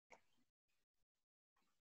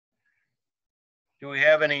Do we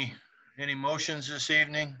have any motions this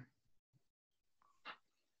evening?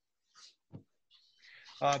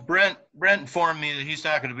 Brent informed me that he's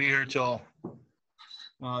not going to be here till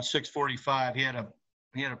 6:45. He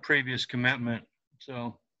had a previous commitment.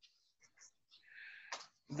 So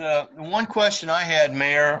the one question I had,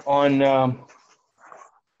 Mayor, on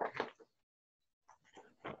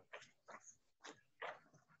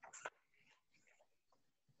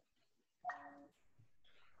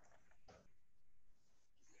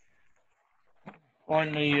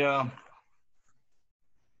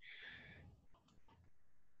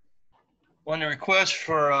the request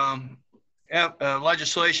for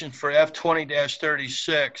legislation for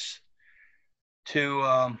F-20-36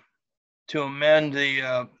 to amend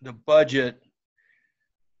the budget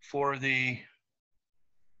for the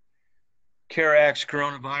CARE Act's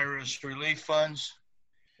coronavirus relief funds.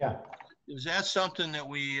 Yeah. Is that something that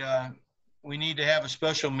we need to have a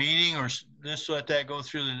special meeting, or just let that go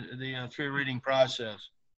through the three reading process?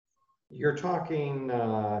 You're talking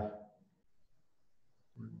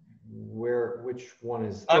which one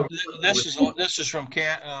is? This is from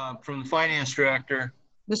the finance director.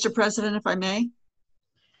 Mr. President, if I may,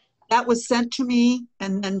 that was sent to me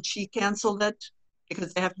and then she canceled it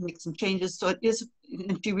because they have to make some changes. So it is,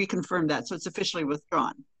 and she reconfirmed that. So it's officially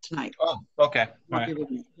withdrawn tonight. Oh, okay. All right.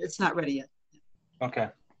 It's not ready yet. Okay.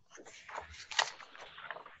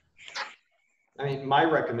 I mean, my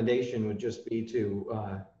recommendation would just be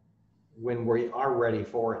to, when we are ready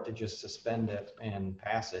for it, to just suspend it and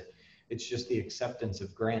pass it. It's just the acceptance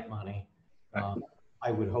of grant money.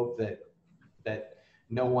 I would hope that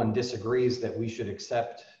no one disagrees that we should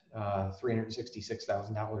accept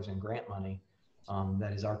 $366,000 in grant money.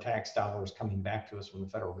 That is our tax dollars coming back to us from the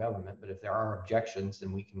federal government. But if there are objections,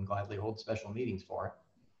 then we can gladly hold special meetings for it.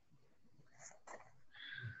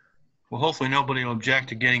 Well, hopefully nobody will object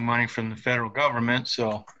to getting money from the federal government,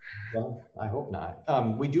 so. Well, I hope not.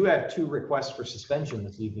 We do have two requests for suspension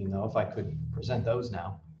this evening, though, if I could present those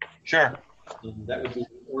now. Sure. That would be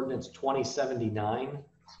ordinance 2079.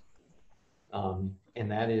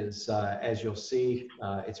 And that is, as you'll see,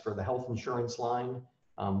 it's for the health insurance line.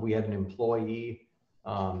 We had an employee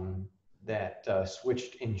that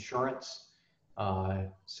switched insurance.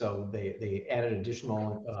 So they added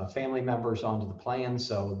additional family members onto the plan.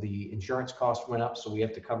 So the insurance cost went up, so we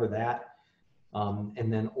have to cover that.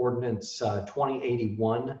 And then ordinance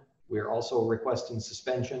 2081, we're also requesting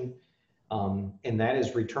suspension. And that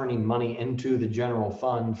is returning money into the general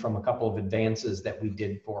fund from a couple of advances that we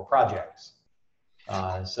did for projects.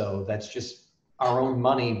 So that's just our own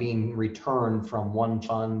money being returned from one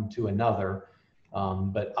fund to another.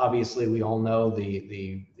 But obviously we all know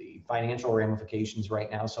the financial ramifications right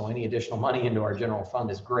now. So any additional money into our general fund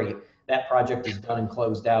is great. That project is done and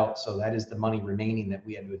closed out. So that is the money remaining that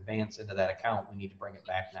we had to advance into that account. We need to bring it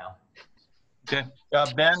back now. Okay.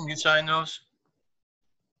 Ben, you sign those?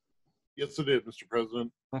 Yes, it is, Mr.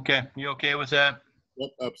 President. Okay. You okay with that?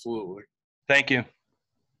 Yep, absolutely. Thank you.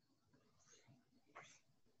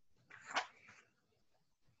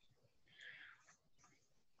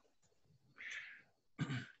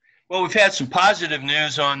 Well, we've had some positive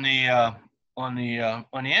news on the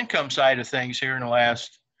income side of things here in the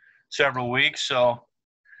last several weeks. So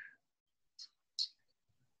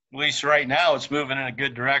at least right now it's moving in a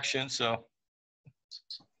good direction. So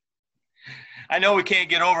I know we can't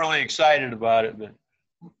get overly excited about it, but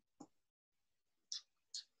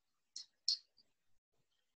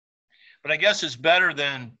I guess it's better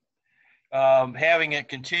than having it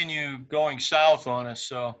continue going south on us.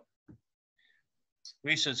 So at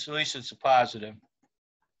least it's a positive.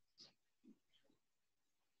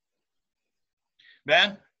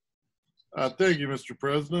 Ben? Thank you, Mr.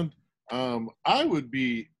 President. I would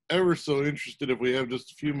be ever so interested if we have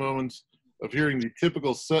just a few moments of hearing the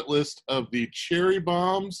typical set list of the cherry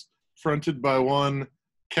bombs fronted by one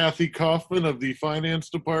Kathy Kaufman of the Finance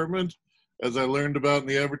Department, as I learned about in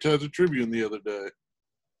the Advertiser Tribune the other day.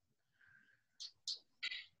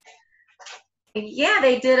 Yeah,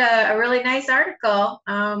 they did a really nice article.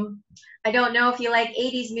 I don't know if you like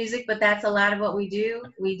 80s music, but that's a lot of what we do.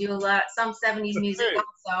 We do some 70s music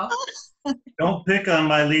also. Don't pick on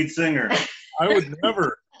my lead singer. I would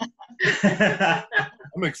never.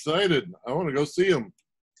 I'm excited. I want to go see him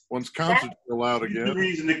once concerts are allowed again. The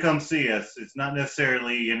reason to come see us. It's not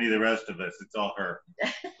necessarily any of the rest of us. It's all her.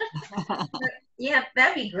 Yeah,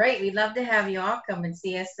 that'd be great. We'd love to have you all come and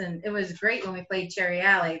see us. And it was great when we played Cherry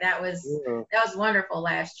Alley. That was wonderful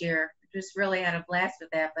last year. Just really had a blast with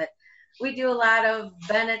that. But we do a lot of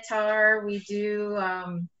Benatar. We do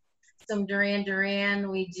some Duran Duran.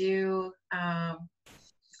 We do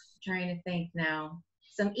trying to think now.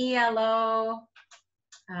 Some ELO.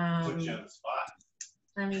 Put you on the spot.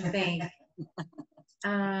 Let me think.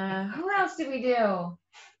 Who else did we do?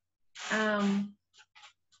 Van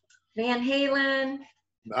Halen.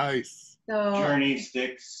 Nice. So Journey,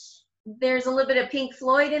 Styx. there's a little bit of Pink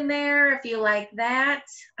Floyd in there if you like that.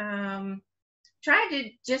 Tried to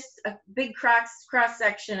just a big cross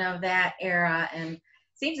section of that era, and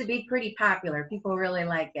seems to be pretty popular. People really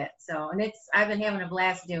like it. So, and I've been having a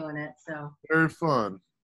blast doing it. So Very fun.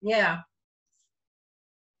 yeah.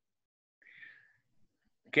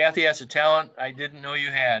 Kathy has a talent I didn't know you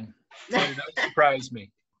had. So that surprised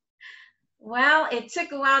me. Well, it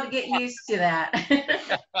took a while to get used to that.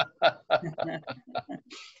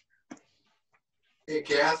 Hey,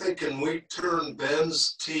 Kathy, can we turn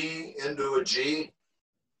Ben's T into a G?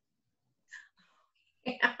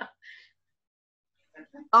 Yeah.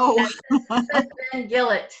 Oh, That's Ben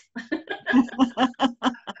Gillett.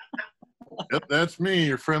 Yep, that's me,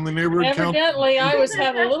 your friendly neighborhood council. Evidently, I was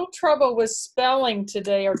having a little trouble with spelling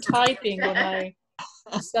today or typing when I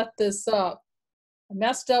set this up. I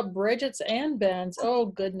messed up Bridget's and Ben's. Oh,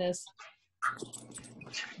 goodness.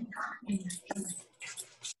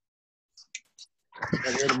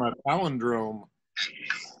 I heard of my palindrome.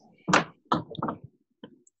 I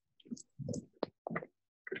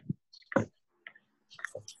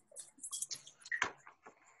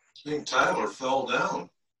think Tyler fell down.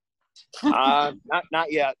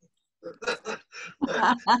 Not yet.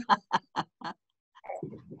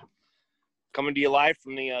 Coming to you live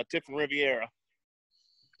from the Tiffin Riviera.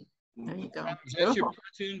 there you go. Is that your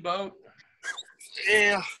pontoon boat?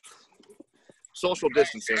 Yeah. Social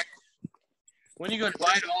distancing. When are you going to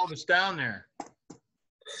invite all of us down there?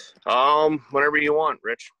 Whenever you want,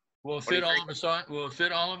 Rich. Will it fit all of us on? Will it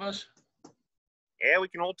fit all of us? Yeah, we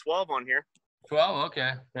can hold 12 on here. 12?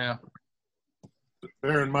 Okay. Yeah.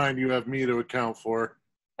 Bear in mind, you have me to account for.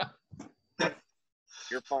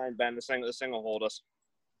 You're fine, Ben. This thing will hold us.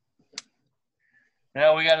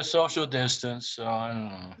 Yeah, we got a social distance, so I don't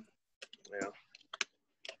know. Yeah.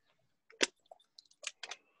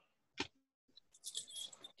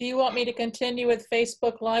 Do you want me to continue with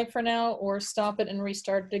Facebook Live for now or stop it and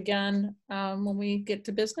restart it again when we get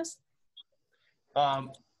to business?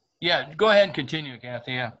 Yeah, go ahead and continue,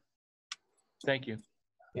 Kathy. Yeah. Thank you.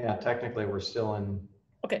 Yeah, technically we're still in.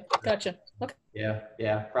 Okay, gotcha. Okay.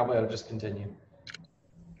 Yeah, probably I'll just continue.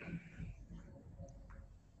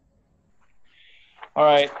 All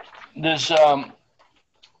right. Is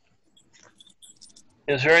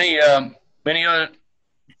there any other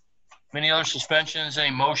suspensions,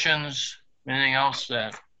 any motions, anything else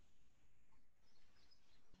that?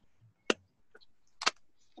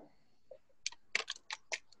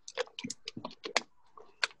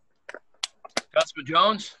 Councilman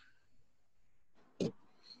Jones?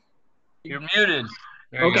 You're muted.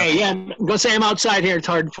 There you Okay, go. yeah, I'm gonna say I'm outside here. It's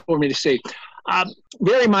hard for me to see.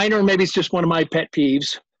 Very minor, maybe it's just one of my pet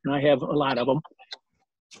peeves, and I have a lot of them.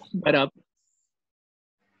 But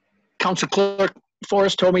Council Clerk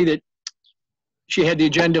Forrest told me that she had the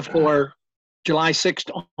agenda for July 6th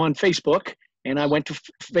on Facebook, and I went to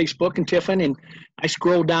Facebook and Tiffin, and I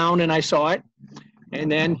scrolled down and I saw it. And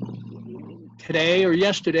then today or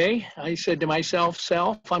yesterday, I said to myself,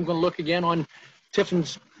 I'm going to look again on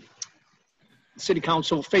Tiffin's City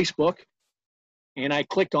Council Facebook, and I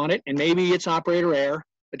clicked on it, and maybe it's operator error,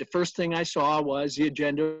 but the first thing I saw was the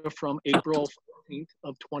agenda from April 14th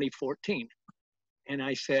of 2014. And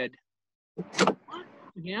I said, what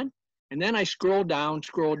again? And then I scrolled down,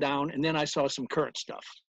 and then I saw some current stuff.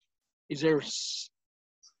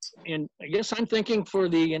 And I guess I'm thinking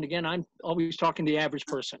and again, I'm always talking to the average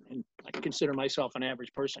person, and I consider myself an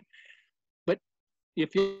average person. But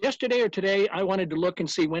if yesterday or today, I wanted to look and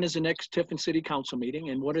see when is the next Tiffin City Council meeting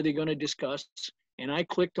and what are they going to discuss, and I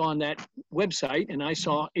clicked on that website and I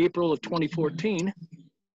saw April of 2014,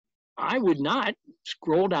 I would not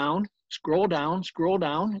scroll down,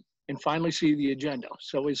 and finally see the agenda.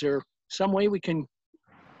 So is there some way we can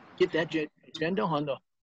get that agenda on the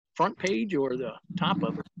front page or the top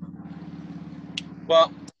of it?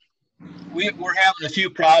 Well, we're having a few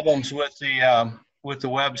problems with the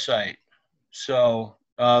website. So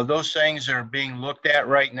those things are being looked at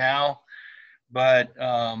right now, but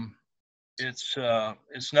it's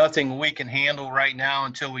nothing we can handle right now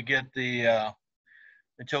until we get the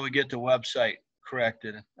website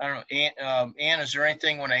corrected. I don't know, Ann, is there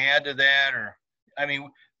anything you want to add to that? Or, I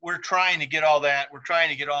mean, we're trying to get all that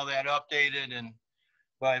updated,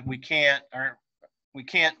 but we can't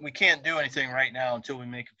do anything right now until we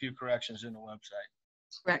make a few corrections in the website.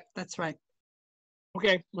 Correct. That's right.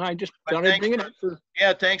 Okay, well, I just thought I'd bring it up.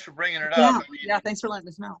 Yeah, thanks for bringing it Yeah, up. I mean, yeah. Thanks for letting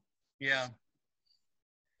us know. yeah.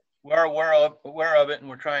 we're aware of it, and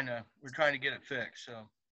we're trying to get it fixed. So.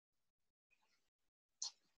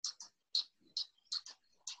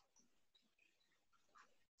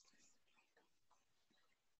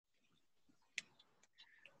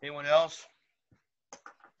 Anyone else?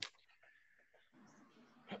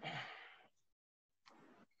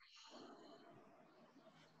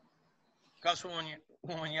 Councilwoman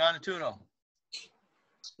Yanatuno.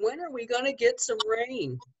 When are we going to get some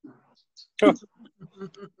rain? I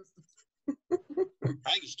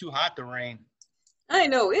think it's too hot to rain. I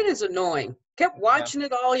know, it is annoying. Kept watching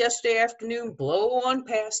it all yesterday afternoon, blow on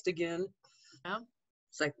past again. Yeah.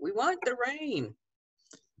 It's like, we want the rain.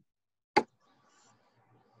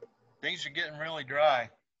 Things are getting really dry.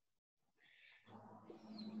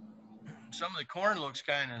 Some of the corn looks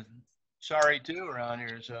kind of sorry too around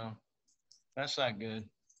here, so that's not good.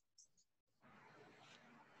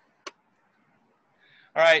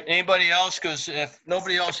 All right, anybody else? Because if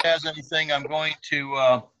nobody else has anything, the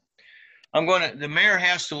mayor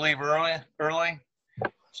has to leave early.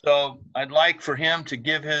 So I'd like for him to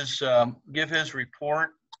give his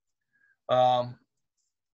report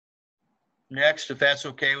next, if that's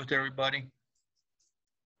okay with everybody.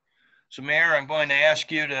 So Mayor, I'm going to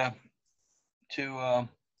ask you to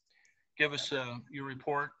give us your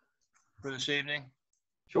report for this evening.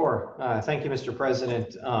 Sure. Thank you, Mr.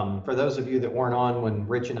 President. For those of you that weren't on when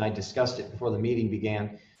Rich and I discussed it before the meeting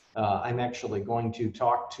began, I'm actually going to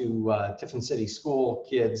talk to Tiffin City School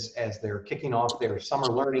kids as they're kicking off their summer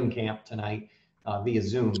learning camp tonight via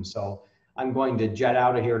Zoom. So I'm going to jet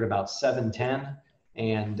out of here at about 7:10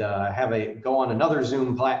 and go on another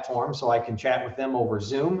Zoom platform so I can chat with them over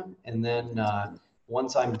Zoom. And then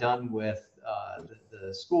once I'm done with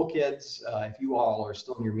the school kids, if you all are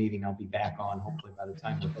still in your meeting, I'll be back on hopefully by the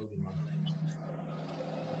time we're voting on things.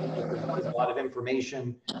 There's a lot of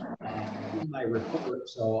information in my report,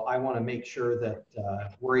 so I want to make sure that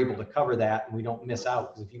we're able to cover that and we don't miss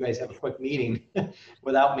out, because if you guys have a quick meeting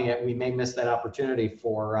without me, we may miss that opportunity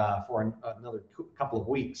for another couple of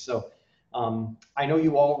weeks. So I know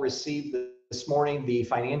you all received this morning the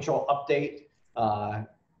financial update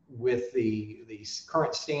with the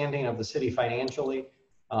current standing of the city financially.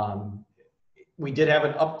 We did have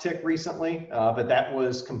an uptick recently, but that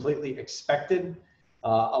was completely expected.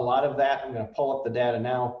 A lot of that, I'm going to pull up the data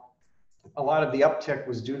now. A lot of the uptick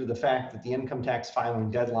was due to the fact that the income tax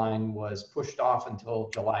filing deadline was pushed off until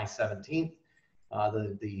July 17th.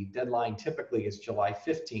 The deadline typically is July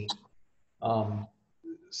 15th.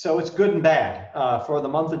 So it's good and bad. For the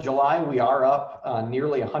month of July, we are up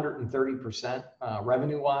nearly 130%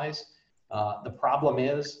 revenue-wise. The problem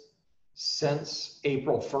is, since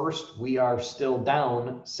April 1st, we are still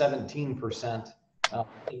down 17%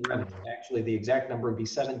 in revenue. Actually, the exact number would be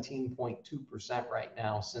 17.2% right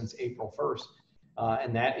now since April 1st.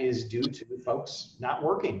 And that is due to folks not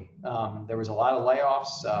working. There was a lot of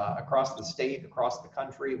layoffs across the state, across the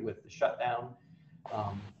country with the shutdown.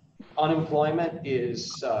 Unemployment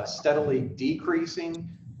is steadily decreasing.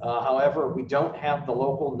 However, we don't have the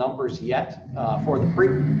local numbers yet for the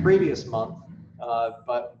previous month,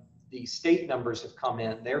 but the state numbers have come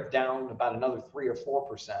in. They're down about another 3 or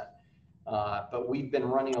 4%. But we've been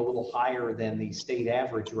running a little higher than the state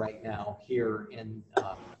average right now here in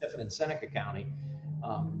Tiffin and Seneca County.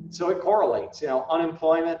 So it correlates. You know,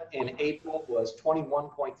 unemployment in April was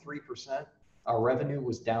 21.3%. Our revenue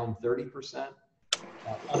was down 30%.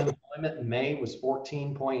 Unemployment in May was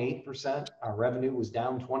 14.8%. Our revenue was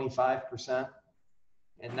down 25%.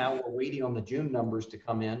 And now we're waiting on the June numbers to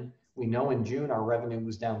come in. We know in June our revenue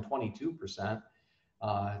was down 22%.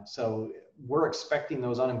 So we're expecting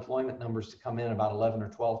those unemployment numbers to come in about 11 or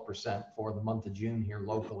 12% for the month of June here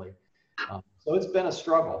locally. So it's been a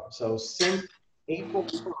struggle. So since April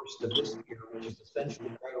 1st of this year, which is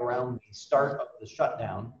essentially right around the start of the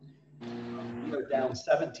shutdown, we are down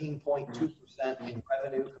 17.2% in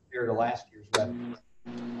revenue compared to last year's revenue,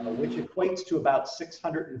 which equates to about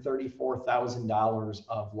 $634,000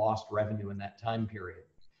 of lost revenue in that time period.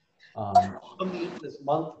 This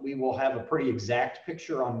month, we will have a pretty exact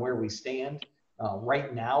picture on where we stand.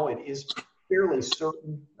 Right now, it is fairly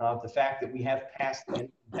certain of the fact that we have passed the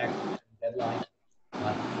income tax deadline.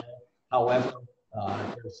 However,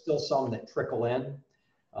 there's still some that trickle in.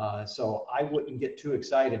 So I wouldn't get too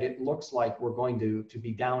excited. It looks like we're going to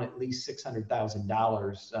be down at least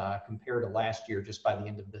 $600,000 compared to last year just by the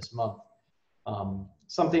end of this month.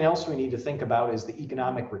 Something else we need to think about is the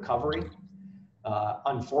economic recovery.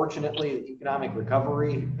 Unfortunately, the economic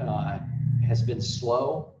recovery has been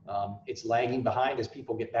slow. It's lagging behind as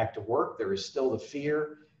people get back to work. There is still the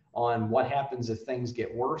fear on what happens if things get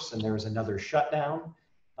worse and there's another shutdown.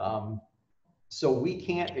 So we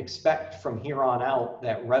can't expect from here on out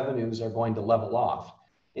that revenues are going to level off.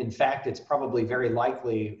 In fact, it's probably very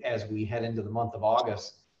likely as we head into the month of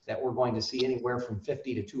August that we're going to see anywhere from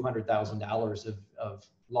 $50,000 to $200,000 of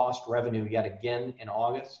lost revenue yet again in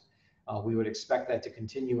August. We would expect that to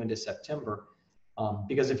continue into September.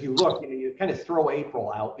 Because if you look, you kind of throw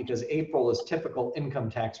April out because April is typical income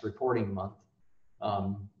tax reporting month.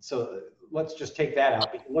 So let's just take that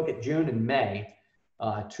out. We can look at June and May,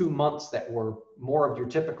 2 months that were more of your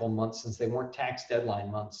typical months since they weren't tax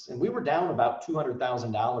deadline months. And we were down about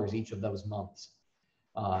 $200,000 each of those months.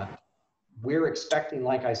 We're expecting,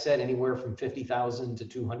 like I said, anywhere from $50,000 to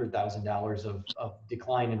 $200,000 of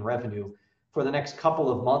decline in revenue for the next couple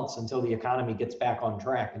of months until the economy gets back on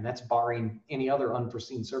track. And that's barring any other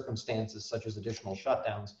unforeseen circumstances such as additional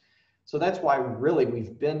shutdowns. So that's why really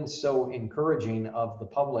we've been so encouraging of the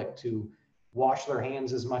public to wash their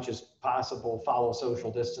hands as much as possible, follow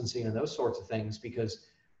social distancing and those sorts of things, because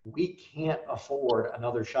we can't afford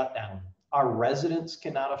another shutdown. Our residents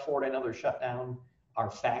cannot afford another shutdown.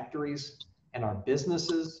 Our factories and our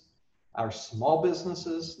businesses, our small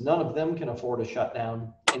businesses, none of them can afford a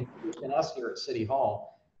shutdown, including us here at City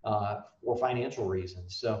Hall for financial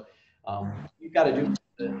reasons. So you've got to do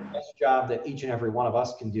the best job that each and every one of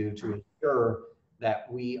us can do to ensure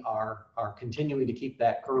that we are continuing to keep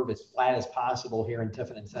that curve as flat as possible here in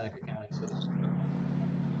Tiffin and Seneca County. So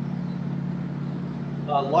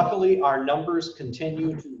luckily, our numbers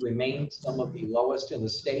continue to remain some of the lowest in the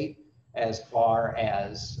state as far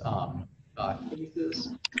as cases,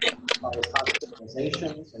 as far as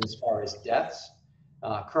hospitalizations, and as far as deaths.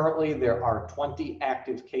 Currently, there are 20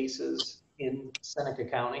 active cases in Seneca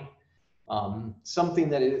County. Something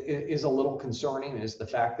that is a little concerning is the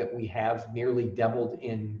fact that we have nearly doubled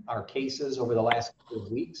in our cases over the last couple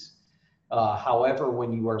of weeks. However,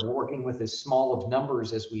 when you are working with as small of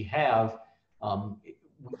numbers as we have, we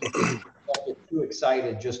don't get too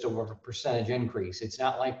excited just over a percentage increase. It's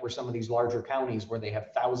not like we're some of these larger counties where they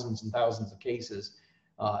have thousands and thousands of cases.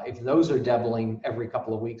 If those are doubling every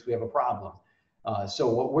couple of weeks, we have a problem. So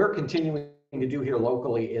what we're continuing to do here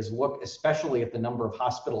locally is look especially at the number of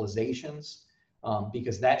hospitalizations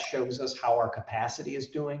because that shows us how our capacity is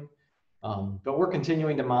doing. But we're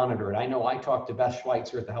continuing to monitor it. I know I talk to Beth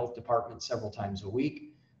Schweitzer at the health department several times a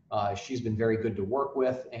week. She's been very good to work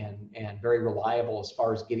with and very reliable as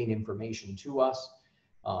far as getting information to us.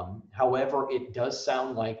 However, it does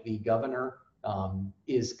sound like the governor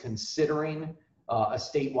is considering a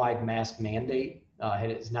statewide mask mandate.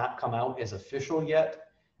 It has not come out as official yet,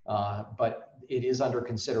 but it is under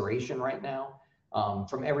consideration right now.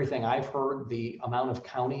 From everything I've heard, the amount of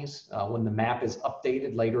counties when the map is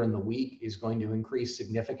updated later in the week is going to increase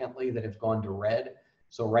significantly that have gone to red.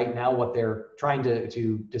 So right now what they're trying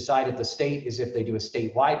to decide at the state is if they do a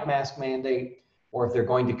statewide mask mandate or if they're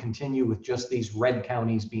going to continue with just these red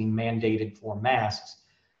counties being mandated for masks.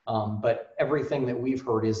 But everything that we've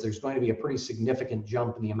heard is there's going to be a pretty significant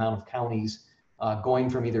jump in the amount of counties going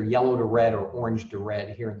from either yellow to red or orange to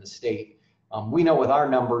red here in the state. We know with our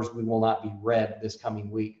numbers, we will not be red this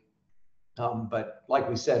coming week. But like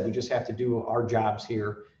we said, we just have to do our jobs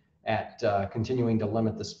here at continuing to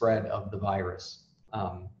limit the spread of the virus.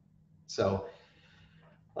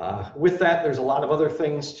 With that, there's a lot of other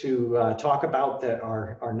things to talk about that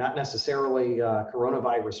are not necessarily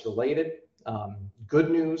coronavirus related. Good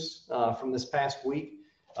news from this past week.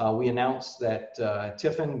 We announced that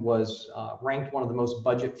Tiffin was ranked one of the most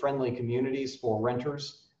budget-friendly communities for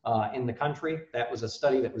renters in the country. That was a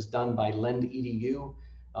study that was done by Lend.edu.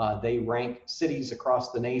 They rank cities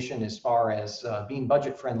across the nation as far as being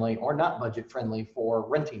budget-friendly or not budget-friendly for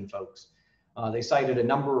renting folks. They cited a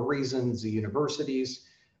number of reasons, the universities,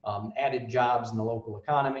 added jobs in the local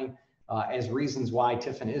economy, as reasons why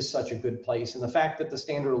Tiffin is such a good place, and the fact that the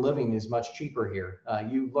standard of living is much cheaper here.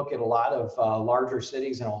 You look at a lot of larger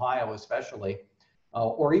cities in Ohio especially,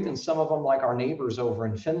 or even some of them like our neighbors over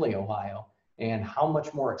in Findlay, Ohio, and how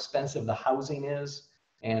much more expensive the housing is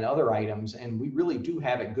and other items. And we really do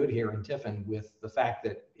have it good here in Tiffin with the fact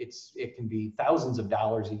that it can be thousands of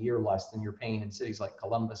dollars a year less than you're paying in cities like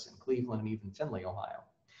Columbus and Cleveland and even Findlay, Ohio.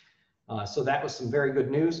 So that was some very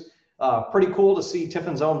good news. Pretty cool to see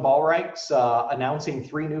Tiffin's own Ballrights announcing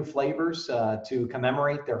 3 new flavors to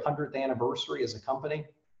commemorate their 100th anniversary as a company.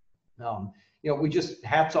 We just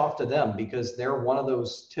hats off to them because they're one of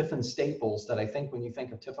those Tiffin staples that I think when you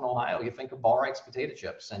think of Tiffin, Ohio, you think of Ballrights potato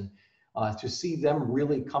chips. And to see them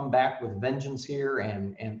really come back with vengeance here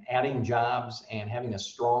and adding jobs and having a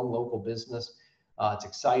strong local business, it's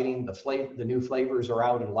exciting. The new flavors are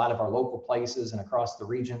out at a lot of our local places and across the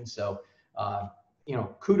region. So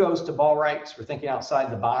kudos to Ball Rights for thinking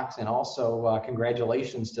outside the box, and also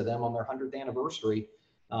congratulations to them on their 100th anniversary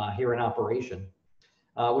here in operation.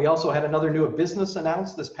 We also had another new business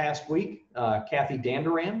announced this past week. Kathy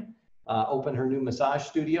Dandaran opened her new massage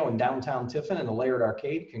studio in downtown Tiffin in the Laird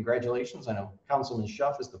Arcade. Congratulations. I know Councilman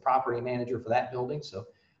Schuff is the property manager for that building. So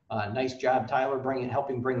nice job, Tyler,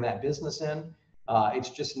 helping bring that business in. It's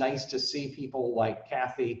just nice to see people like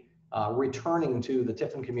Kathy returning to the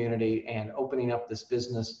Tiffin community and opening up this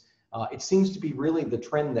business. It seems to be really the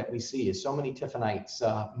trend that we see is so many Tiffinites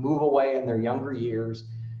move away in their younger years,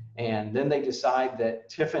 and then they decide that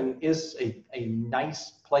Tiffin is a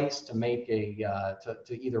nice place to make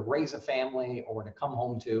to either raise a family or to come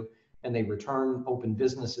home to, and they return, open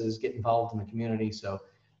businesses, get involved in the community. So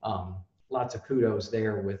lots of kudos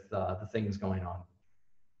there with the things going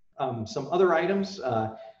on. Some other items,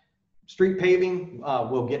 street paving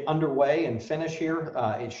will get underway and finish here.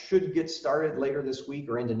 It should get started later this week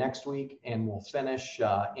or into next week, and will finish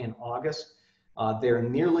in August. They're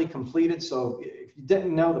nearly completed. So if you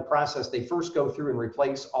didn't know the process, they first go through and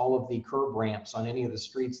replace all of the curb ramps on any of the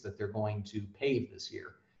streets that they're going to pave this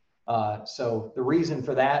year. So the reason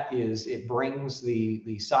for that is it brings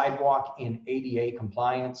the sidewalk in ADA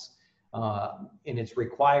compliance, and it's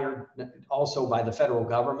required also by the federal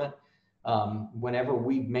government. Whenever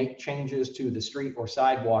we make changes to the street or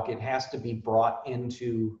sidewalk, it has to be brought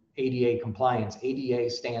into ADA compliance. ADA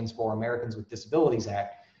stands for Americans with Disabilities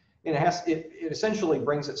Act. And it essentially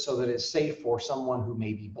brings it so that it's safe for someone who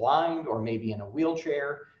may be blind or maybe in a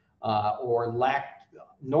wheelchair or lack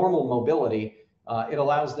normal mobility. It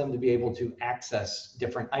allows them to be able to access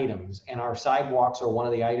different items. And our sidewalks are one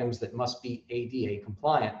of the items that must be ADA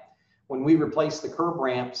compliant. When we replace the curb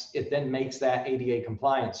ramps, it then makes that ADA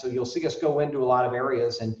compliant. So you'll see us go into a lot of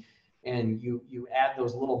areas and you add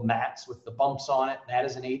those little mats with the bumps on it. That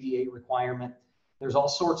is an ADA requirement. There's all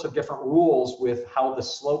sorts of different rules with how the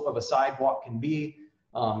slope of a sidewalk can be,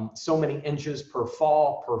 so many inches per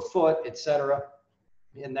fall, per foot, etc.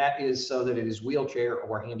 And that is so that it is wheelchair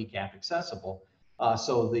or handicap accessible.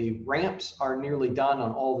 So the ramps are nearly done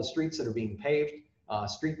on all the streets that are being paved.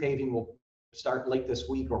 Street paving will start late this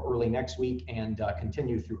week or early next week and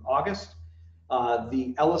continue through August.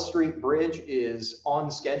 The Ellis Street Bridge is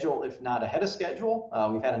on schedule, if not ahead of schedule.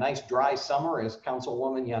 We've had a nice dry summer, as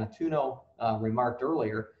Councilwoman Yanatuno remarked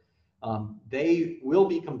earlier. They will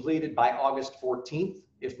be completed by August 14th,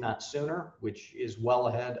 if not sooner, which is well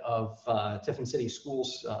ahead of Tiffin City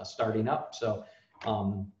Schools starting up. So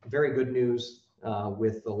very good news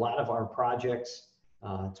with a lot of our projects.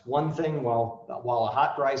 It's one thing, while a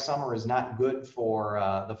hot, dry summer is not good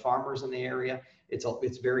for the farmers in the area,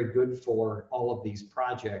 it's very good for all of these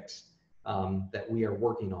projects that we are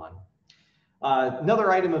working on.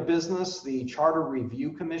 Another item of business, the Charter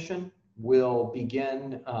Review Commission will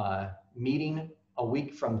begin meeting a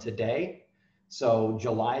week from today. So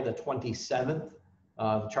July the 27th,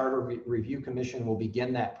 the Charter Review Commission will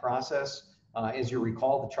begin that process. As you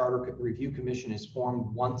recall, the Charter Review Commission is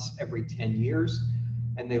formed once every 10 years,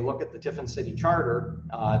 and they look at the Tiffin City Charter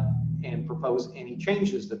and propose any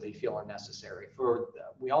changes that they feel are necessary.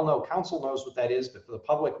 We all know, council knows what that is, but for the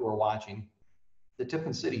public who are watching, the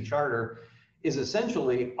Tiffin City Charter is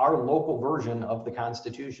essentially our local version of the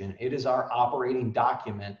Constitution. It is our operating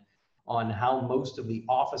document on how most of the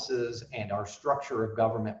offices and our structure of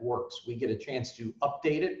government works. We get a chance to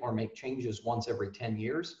update it or make changes once every 10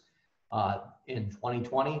 years. In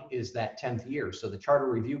 2020 is that 10th year. So the Charter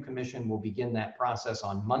Review Commission will begin that process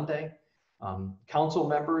on Monday. Council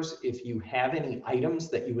members, if you have any items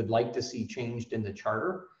that you would like to see changed in the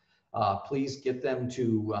charter, please get them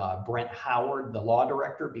to Brent Howard, the law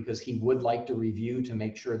director, because he would like to review to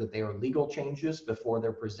make sure that they are legal changes before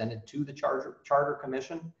they're presented to the Charter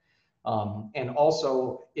Commission. And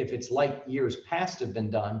also, if it's like years past have been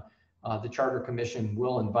done, the Charter Commission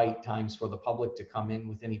will invite times for the public to come in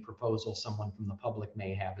with any proposals someone from the public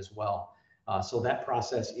may have as well. So that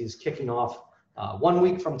process is kicking off 1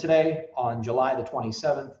 week from today on July the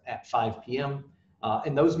 27th at 5 p.m.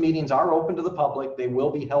 And those meetings are open to the public. They will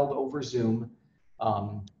be held over Zoom,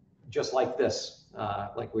 just like this,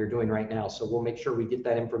 like we're doing right now. So we'll make sure we get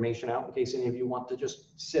that information out in case any of you want to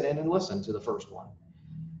just sit in and listen to the first one.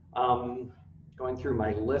 Going through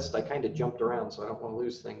my list, I kind of jumped around, so I don't want to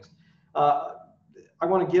lose things. I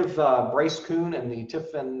want to give Bryce Kuhn and the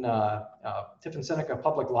Tiffin Seneca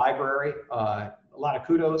Public Library a lot of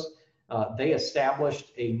kudos. They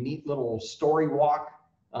established a neat little story walk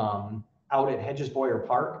out at Hedges Boyer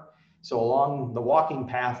Park. So along the walking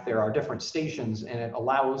path, there are different stations, and it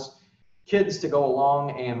allows kids to go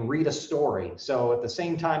along and read a story. So at the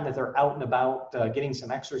same time that they're out and about getting some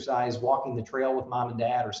exercise, walking the trail with mom and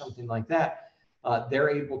dad or something like that, they're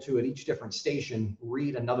able to, at each different station,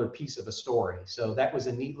 read another piece of a story. So that was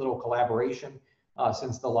a neat little collaboration.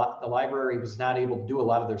 Since the library was not able to do a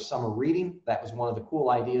lot of their summer reading, that was one of the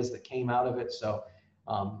cool ideas that came out of it. So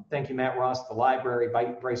thank you, Matt Ross, the library,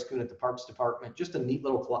 Bryce Kuhn at the Parks Department. Just a neat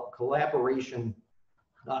little collaboration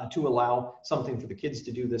to allow something for the kids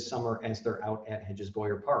to do this summer as they're out at Hedges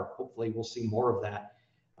Boyer Park. Hopefully we'll see more of that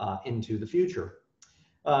into the future.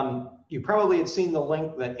 You probably had seen the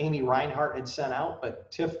link that Amy Reinhart had sent out,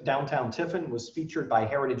 but Downtown Tiffin was featured by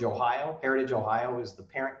Heritage Ohio. Heritage Ohio is the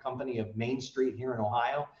parent company of Main Street here in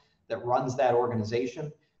Ohio that runs that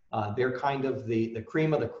organization. They're kind of the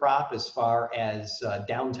cream of the crop as far as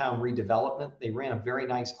downtown redevelopment. They ran a very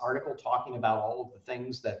nice article talking about all of the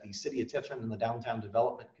things that the City of Tiffin and the Downtown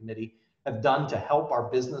Development Committee have done to help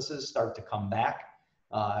our businesses start to come back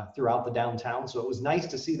throughout the downtown. So it was nice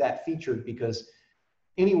to see that featured, because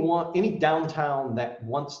any downtown that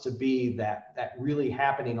wants to be that really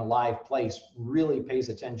happening alive place really pays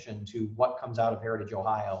attention to what comes out of Heritage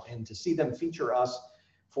Ohio, and to see them feature us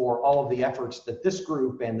for all of the efforts that this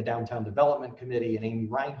group and the Downtown Development Committee and Amy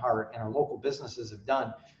Reinhart and our local businesses have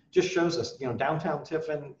done just shows us, you know, downtown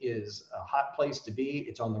Tiffin is a hot place to be.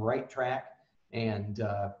 It's on the right track. And,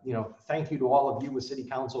 you know, thank you to all of you with City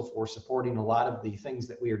Council for supporting a lot of the things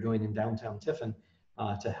that we are doing in downtown Tiffin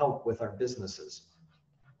to help with our businesses.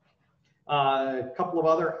 A couple of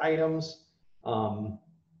other items.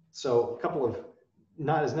 So a couple of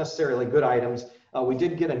not as necessarily good items. We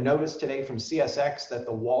did get a notice today from CSX that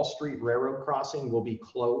the Wall Street Railroad crossing will be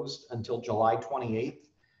closed until July 28th,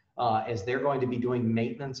 as they're going to be doing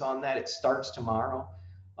maintenance on that. It starts tomorrow.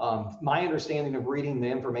 My understanding of reading the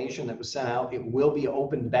information that was sent out, it will be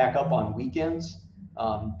opened back up on weekends,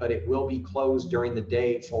 but it will be closed during the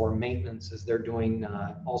day for maintenance as they're doing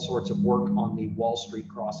all sorts of work on the Wall Street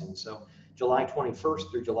crossing. So July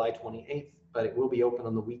 21st through July 28th, but it will be open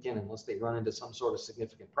on the weekend unless they run into some sort of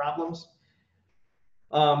significant problems.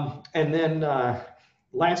 And then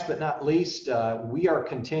last but not least, we are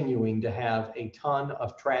continuing to have a ton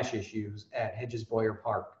of trash issues at Hedges Boyer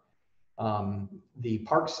Park. The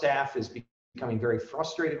park staff is becoming very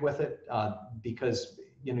frustrated with it because,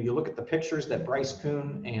 you know, you look at the pictures that Bryce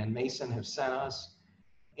Kuhn and Mason have sent us,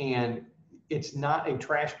 and it's not a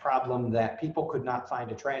trash problem that people could not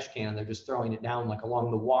find a trash can and they're just throwing it down like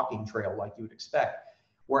along the walking trail like you would expect.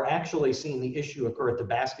 We're actually seeing the issue occur at the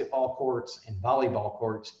basketball courts and volleyball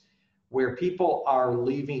courts, where people are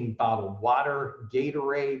leaving bottled water,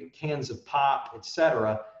 Gatorade, cans of pop,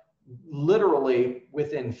 etc., literally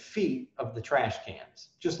within feet of the trash cans,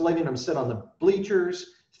 just letting them sit on the bleachers,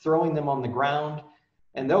 throwing them on the ground,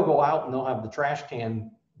 and they'll go out and they'll have the trash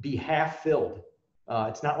can be half filled.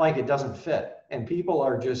 It's not like it doesn't fit, and people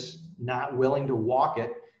are just not willing to walk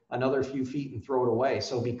it another few feet and throw it away.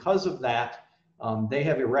 So because of that, they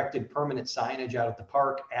have erected permanent signage out at the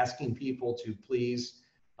park asking people to please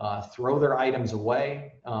throw their items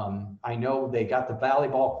away. I know they got the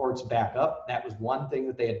volleyball courts back up. That was one thing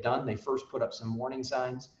that they had done. They first put up some warning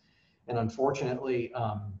signs, and unfortunately,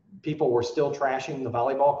 people were still trashing the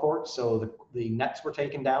volleyball courts, so the nets were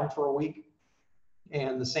taken down for a week.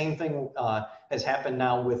 And the same thing has happened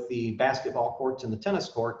now with the basketball courts and the tennis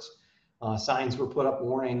courts. Signs were put up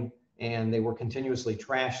warning, and they were continuously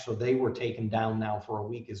trashed, so they were taken down now for a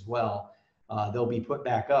week as well. They'll be put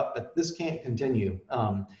back up, but this can't continue.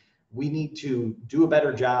 We need to do a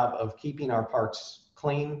better job of keeping our parks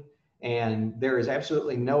clean, and there is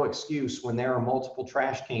absolutely no excuse when there are multiple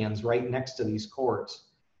trash cans right next to these courts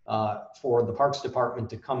for the Parks Department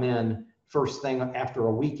to come in first thing after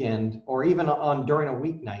a weekend, or even during a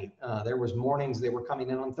weeknight. There was mornings they were coming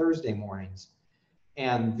in on Thursday mornings,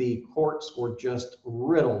 and the courts were just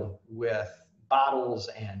riddled with bottles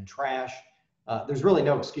and trash. There's really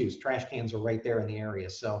no excuse. Trash cans are right there in the area.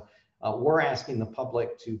 So we're asking the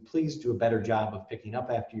public to please do a better job of picking up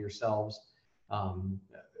after yourselves.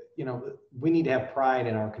 You know, we need to have pride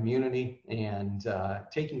in our community, and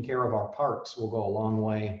taking care of our parks will go a long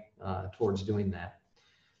way towards doing that.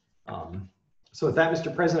 So with that,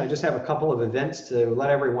 Mr. President, I just have a couple of events to let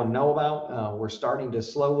everyone know about. We're starting to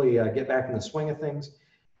slowly get back in the swing of things.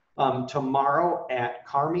 Tomorrow at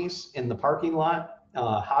Carmi's in the parking lot,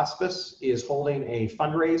 Hospice is holding a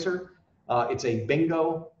fundraiser. It's a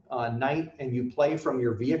bingo night, and you play from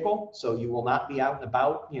your vehicle. So you will not be out and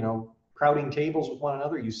about, you know, crowding tables with one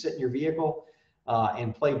another. You sit in your vehicle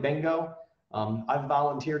and play bingo. I've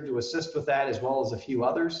volunteered to assist with that, as well as a few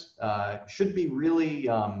others. Should be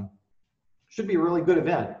a really good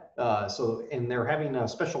event. And they're having a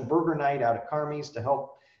special burger night out at Carmi's to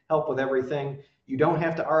help with everything. You don't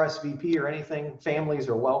have to RSVP or anything. Families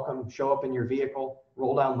are welcome. Show up in your vehicle,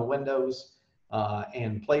 roll down the windows,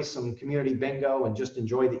 and play some community bingo and just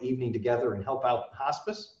enjoy the evening together and help out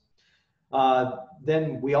hospice.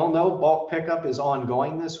 Then we all know bulk pickup is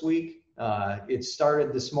ongoing this week. It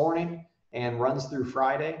started this morning and runs through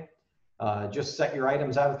Friday. Just set your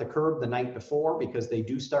items out at the curb the night before, because they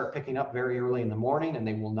do start picking up very early in the morning and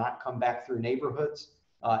they will not come back through neighborhoods.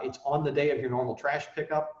 It's on the day of your normal trash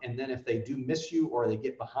pickup. And then if they do miss you or they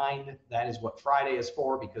get behind, that is what Friday is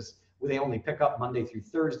for, because they only pick up Monday through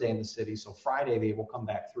Thursday in the city. So Friday they will come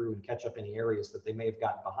back through and catch up any areas that they may have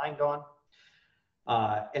gotten behind on.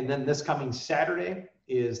 And then this coming Saturday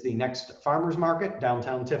is the next farmers market,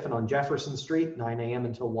 downtown Tiffin on Jefferson Street, 9 a.m.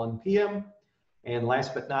 until 1 p.m. And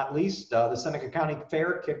last but not least, the Seneca County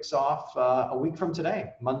Fair kicks off a week from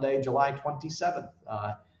today, Monday, July 27th.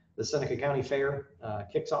 The Seneca County Fair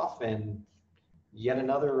kicks off, and yet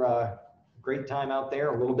another great time out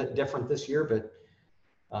there. A little bit different this year, but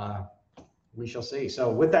we shall see. So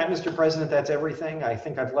with that, Mr. President, that's everything. I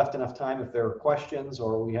think I've left enough time if there are questions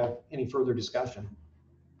or we have any further discussion.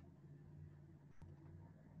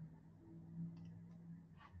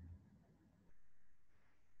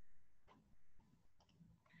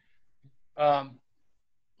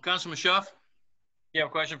 Councilman Schuff, you have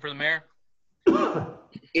a question for the mayor?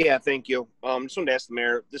 Yeah, thank you. Just wanted to ask the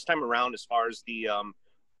mayor this time around, as far as the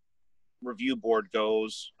review board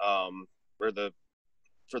goes, for the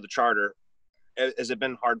charter, has it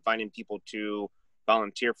been hard finding people to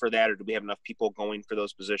volunteer for that, or do we have enough people going for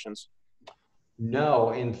those positions?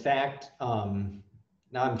 No, in fact, now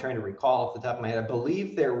I'm trying to recall off the top of my head. I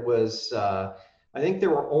believe there was, I think there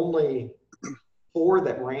were only 4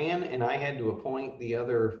 that ran, and I had to appoint the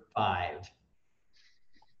other 5.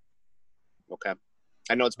 Okay.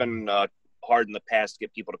 I know it's been hard in the past to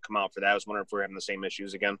get people to come out for that. I was wondering if we're having the same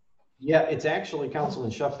issues again. Yeah, it's actually,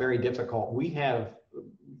 Councilman Schuff, very difficult. We have,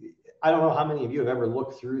 I don't know how many of you have ever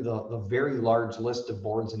looked through the very large list of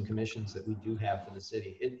boards and commissions that we do have for the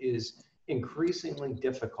city. It is increasingly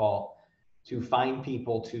difficult to find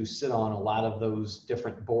people to sit on a lot of those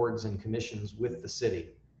different boards and commissions with the city.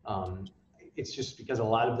 It's just because a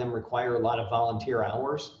lot of them require a lot of volunteer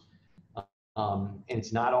hours. And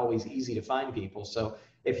it's not always easy to find people. So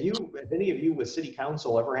if any of you with city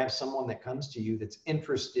council ever have someone that comes to you that's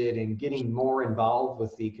interested in getting more involved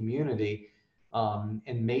with the community,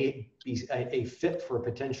 and may be a fit for a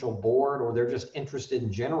potential board, or they're just interested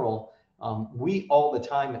in general, we all the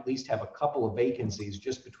time at least have a couple of vacancies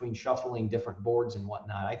just between shuffling different boards and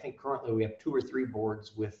whatnot. I think currently we have 2 or 3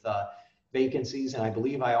 boards with vacancies, and I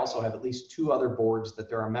believe I also have at least 2 other boards that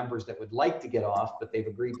there are members that would like to get off, but they've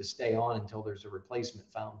agreed to stay on until there's a replacement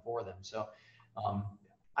found for them. So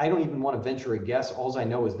I don't even want to venture a guess. All I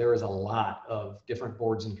know is there is a lot of different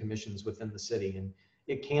boards and commissions within the city, and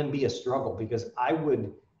it can be a struggle, because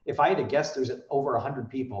if I had to guess, there's over 100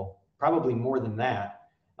 people, probably more than that,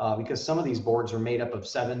 because some of these boards are made up of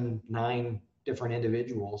 7, 9 different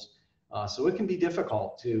individuals. So it can be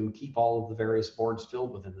difficult to keep all of the various boards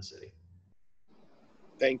filled within the city.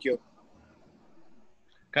 Thank you.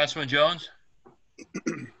 Councilman Jones?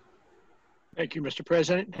 Thank you, Mr.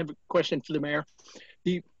 President. I have a question for the mayor.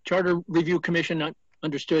 The Charter Review Commission,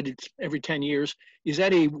 understood it's every 10 years. Is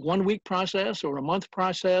that a 1-week process or a month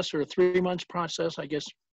process or a 3 months process, I guess?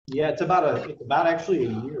 Yeah, it's about actually a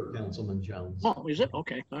year, Councilman Jones. Oh, is it?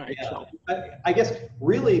 Okay, all right. Yeah. So I guess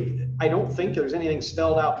really, I don't think there's anything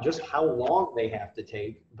spelled out just how long they have to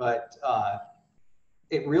take, but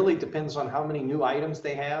it really depends on how many new items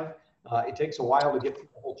they have. It takes a while to get through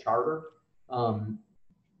the whole charter.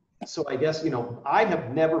 So I guess, I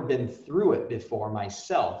have never been through it before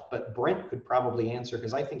myself, but Brent could probably answer,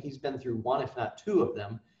 because I think he's been through 1, if not 2 of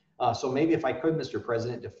them. So maybe if I could, Mr.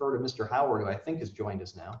 President, defer to Mr. Howard, who I think has joined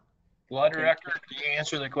us now. Law Director, can you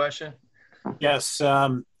answer the question? Yes,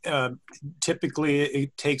 typically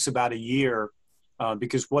it takes about a year,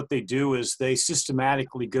 because what they do is they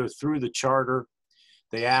systematically go through the charter.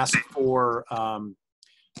 They ask for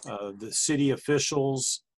the city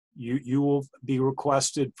officials. You will be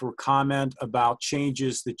requested for comment about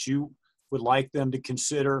changes that you would like them to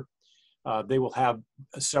consider. They will have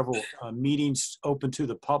several meetings open to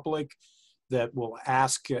the public that will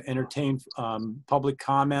entertain public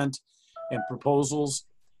comment and proposals.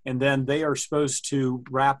 And then they are supposed to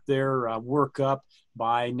wrap their work up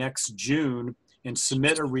by next June and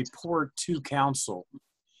submit a report to council.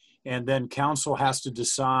 And then council has to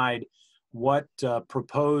decide what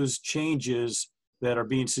proposed changes that are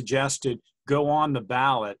being suggested go on the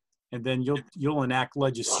ballot. And then you'll enact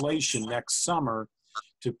legislation next summer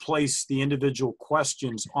to place the individual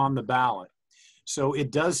questions on the ballot. So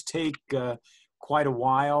it does take quite a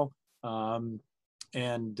while. In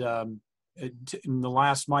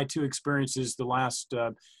my two experiences, the last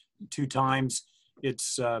 2 times,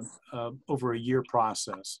 it's over a year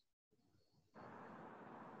process.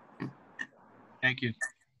 Thank you.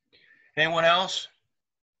 Anyone else?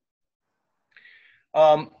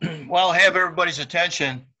 Well, I'll have everybody's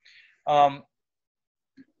attention. I'd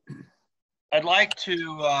like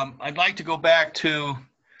to go back to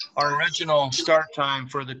our original start time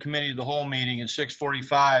for the committee of the whole meeting at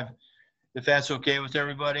 6:45, if that's okay with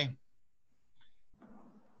everybody.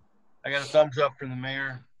 I got a thumbs up from the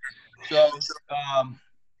mayor. So,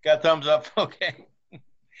 got thumbs up, okay.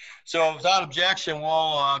 So without objection,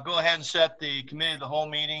 we'll go ahead and set the committee of the whole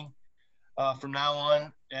meeting from now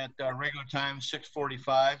on at regular time,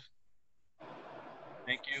 6:45.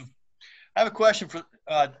 Thank you. I have a question for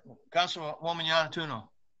Councilwoman Yanatuno.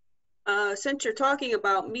 Since you're talking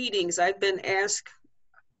about meetings, I've been asked,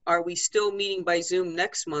 are we still meeting by Zoom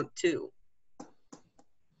next month too?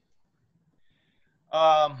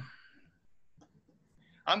 I'm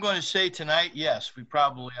going to say tonight, yes, we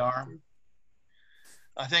probably are.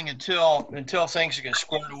 I think until things get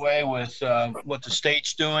squared away with what the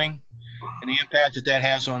state's doing and the impact that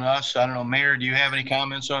has on us. I don't know, Mayor, do you have any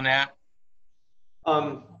comments on that?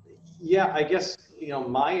 Yeah, I guess,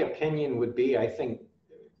 my opinion would be, I think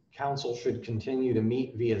council should continue to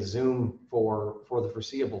meet via Zoom for the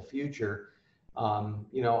foreseeable future.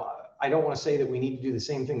 I don't want to say that we need to do the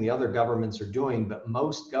same thing the other governments are doing, but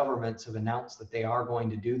most governments have announced that they are going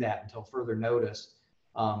to do that until further notice.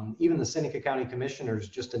 Even the Seneca County Commissioners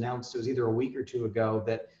just announced, it was either a week or 2 ago,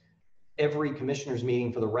 that every commissioners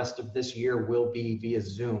meeting for the rest of this year will be via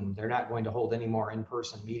Zoom. They're not going to hold any more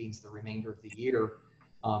in-person meetings the remainder of the year,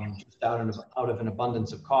 just out of an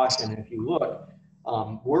abundance of caution. And if you look,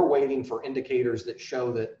 we're waiting for indicators that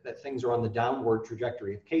show that things are on the downward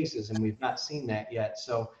trajectory of cases, and we've not seen that yet.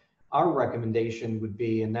 So our recommendation would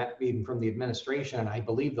be, and that being from the administration, and I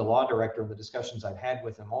believe the law director in the discussions I've had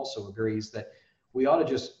with him also agrees, that we ought to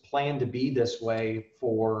just plan to be this way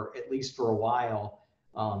for at least for a while,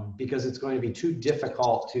 because it's going to be too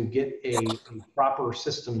difficult to get a proper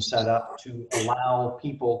system set up to allow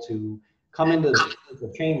people to come into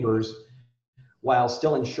the chambers while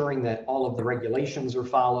still ensuring that all of the regulations are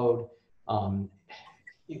followed.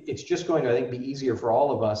 It's just going to, I think, be easier for all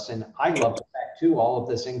of us. And I love the fact too, all of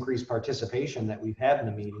this increased participation that we've had in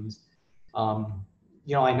the meetings. I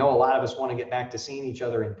know a lot of us want to get back to seeing each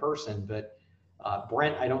other in person, but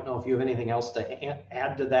Brent, I don't know if you have anything else to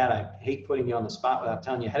add to that. I hate putting you on the spot without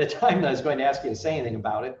telling you ahead of time that I was going to ask you to say anything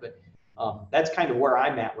about it, but that's kind of where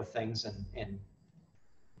I'm at with things. And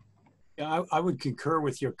yeah, I would concur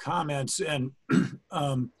with your comments. And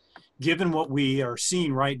given what we are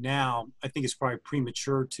seeing right now, I think it's probably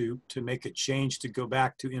premature to make a change to go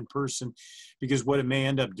back to in-person, because what it may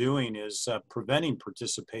end up doing is preventing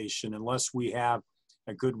participation unless we have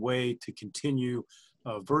a good way to continue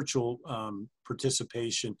virtual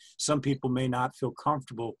participation. Some people may not feel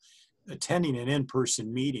comfortable attending an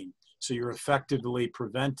in-person meeting, so you're effectively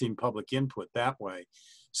preventing public input that way.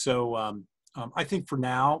 So I think for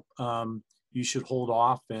now, you should hold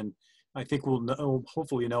off, and I think we'll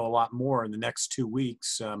hopefully know a lot more in the next 2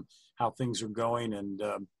 weeks how things are going, and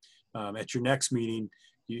at your next meeting,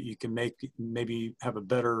 you can maybe have a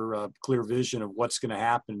better clear vision of what's going to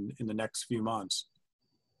happen in the next few months.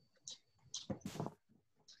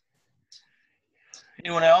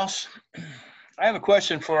 Anyone else? I have a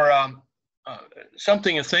question for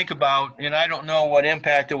something to think about, and I don't know what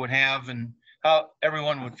impact it would have and how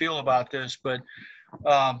everyone would feel about this, but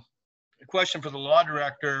a question for the law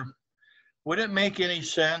director. Would it make any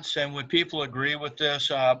sense, and would people agree with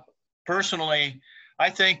this? Personally, I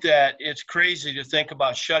think that it's crazy to think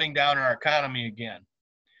about shutting down our economy again.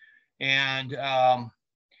 And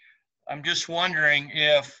I'm just wondering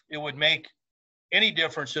if it would make any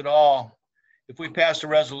difference at all if we passed a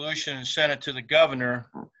resolution and sent it to the governor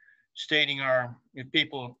stating if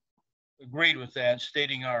people agreed with that,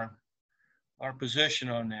 stating our position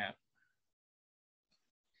on that.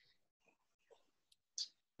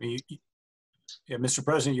 Yeah, Mr.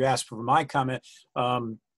 President, you asked for my comment.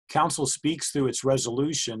 Council speaks through its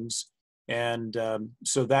resolutions, and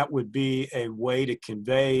so that would be a way to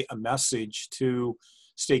convey a message to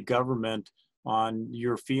state government on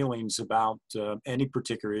your feelings about any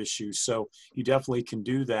particular issue. So you definitely can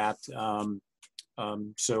do that.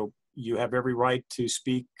 So you have every right to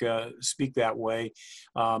speak that way.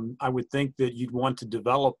 I would think that you'd want to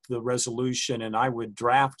develop the resolution, and I would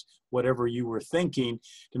draft whatever you were thinking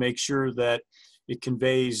to make sure that it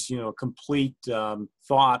conveys, a complete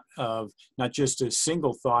thought of not just a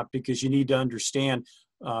single thought, because you need to understand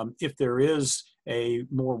if there is a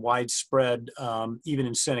more widespread, even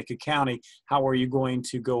in Seneca County, how are you going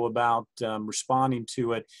to go about responding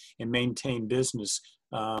to it and maintain business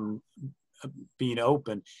being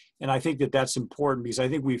open? And I think that that's important, because I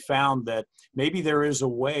think we found that maybe there is a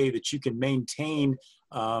way that you can maintain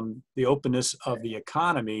the openness of the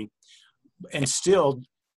economy and still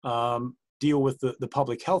deal with the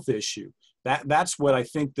public health issue. That's what I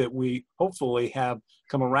think that we hopefully have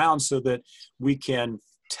come around, so that we can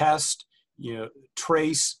test,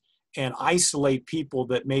 trace and isolate people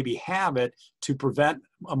that maybe have it, to prevent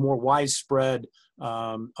a more widespread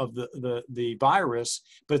of the virus,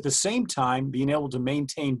 but at the same time being able to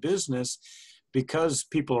maintain business, because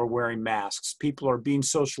people are wearing masks, people are being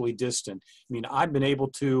socially distant. I mean, I've been able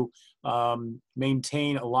to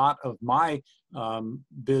maintain a lot of my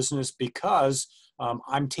business because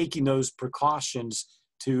I'm taking those precautions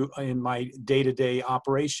in my day-to-day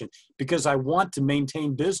operation, because I want to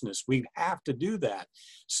maintain business. We have to do that.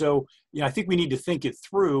 So, I think we need to think it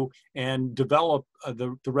through and develop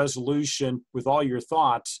the resolution with all your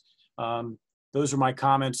thoughts. Those are my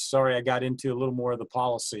comments. Sorry, I got into a little more of the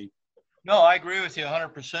policy. No, I agree with you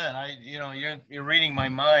 100%. You're reading my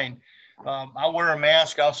mind. I'll wear a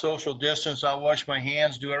mask, I'll social distance, I'll wash my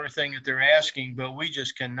hands, do everything that they're asking, but we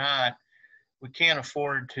just we can't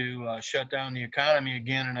afford to shut down the economy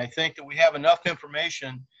again. And I think that we have enough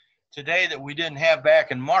information today that we didn't have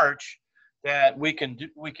back in March, that we can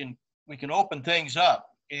open things up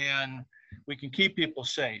and we can keep people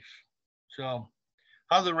safe. So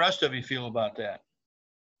how do the rest of you feel about that?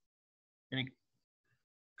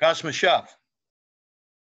 Councilman Schuff?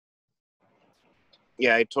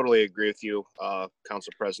 Yeah, I totally agree with you,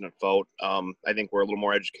 Council President Vogt. I think we're a little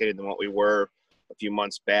more educated than what we were a few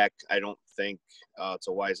months back. I don't think it's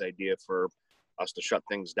a wise idea for us to shut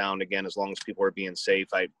things down again as long as people are being safe.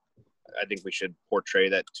 I think we should portray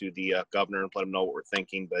that to the governor and let him know what we're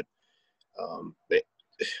thinking. But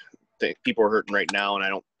people are hurting right now,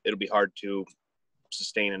 and it'll be hard to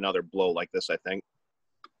sustain another blow like this, I think.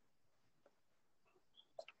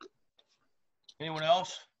 Anyone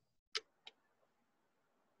else?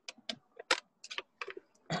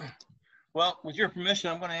 Well, with your permission,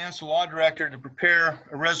 I'm going to ask the law director to prepare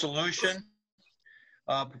a resolution,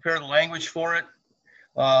 prepare the language for it,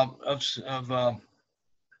 of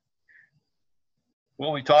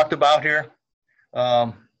what we talked about here,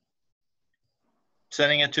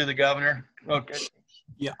 sending it to the governor. Okay.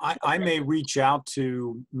 Yeah, I may reach out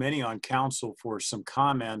to many on council for some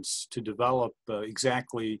comments to develop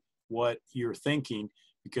exactly what you're thinking,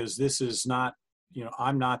 because this is not,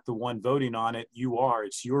 I'm not the one voting on it. You are.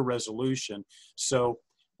 It's your resolution. So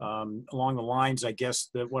along the lines, I guess,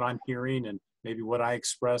 that what I'm hearing and maybe what I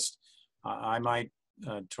expressed, I might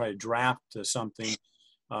try to draft something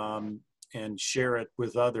and share it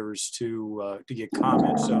with others to get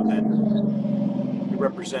comments, so that it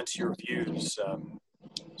represents your views.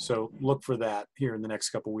 So look for that here in the next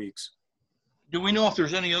couple of weeks. Do we know if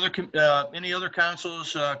there's any other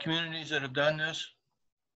councils, communities that have done this?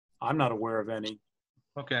 I'm not aware of any.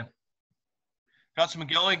 Okay. Councilman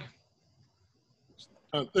Gillig?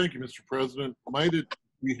 Thank you, Mr. President. Might it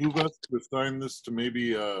behoove us to assign this to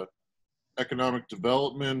maybe economic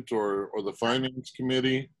development or the finance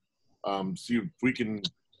committee? See if we can,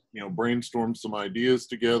 brainstorm some ideas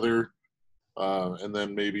together, and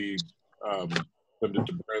then maybe send it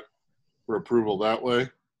to Brett for approval that way.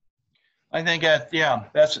 I think that's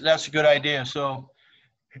a good idea. So,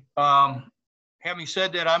 having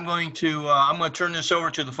said that, I'm going to turn this over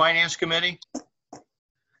to the finance committee.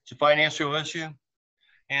 It's a financial issue,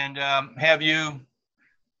 and have you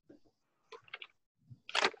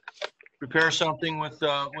prepare something with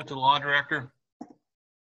the law director.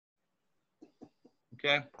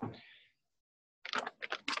 Okay.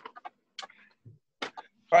 All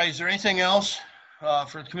right. Is there anything else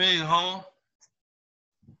for the committee of the whole?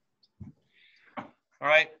 All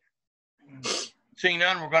right. Seeing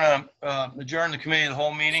none, we're going to adjourn the committee of the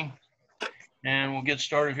whole meeting, and we'll get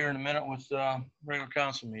started here in a minute with regular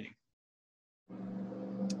council meeting.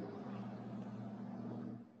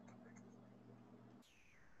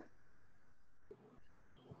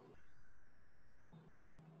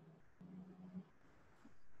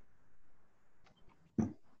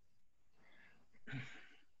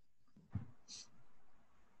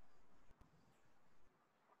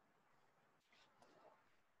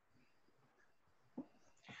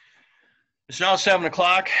 It's now 7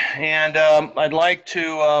 o'clock, and I'd like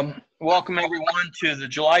to welcome everyone to the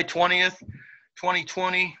July 20th,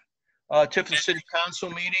 2020 Tiffin City Council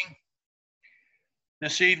meeting.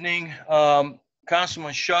 This evening,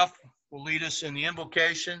 Councilman Schuff will lead us in the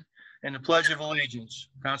invocation and the Pledge of Allegiance.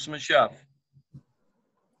 Councilman Schuff.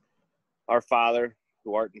 Our Father,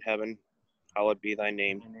 who art in heaven, hallowed be thy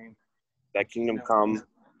name. Thy kingdom come,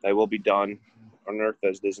 thy will be done, on earth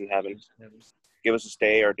as it is in heaven. Give us this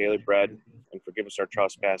day our daily bread, and forgive us our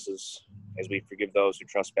trespasses, as we forgive those who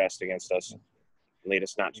trespass against us. And lead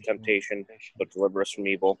us not to temptation, but deliver us from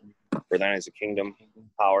evil. For thine is the kingdom,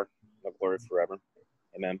 power, and the glory forever.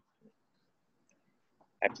 Amen.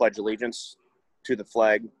 I pledge allegiance to the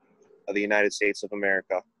flag of the United States of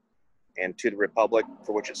America and to the republic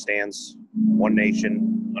for which it stands, one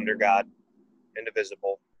nation, under God,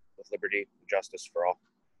 indivisible, with liberty and justice for all.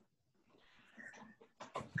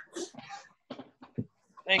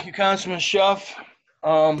 Thank you, Councilman Schuff.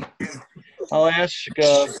 I'll ask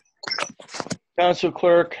Council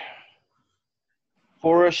Clerk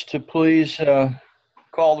Forrest to please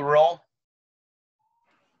call the roll.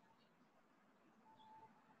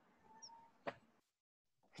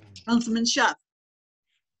 Councilman Schuff.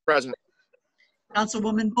 Present.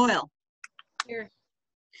 Councilwoman Boyle. Here.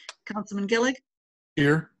 Councilman Gillig.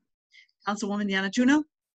 Here. Councilwoman Yanatuno.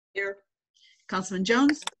 Here. Councilman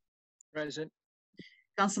Jones. Present.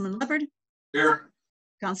 Councilman Leopard. Here.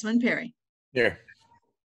 Councilman Perry. Here.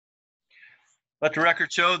 Let the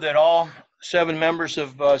record show that all 7 members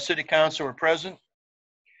of City Council are present.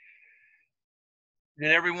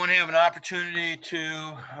 Did everyone have an opportunity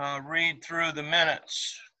to read through the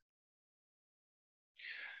minutes?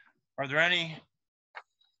 Are there any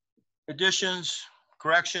additions,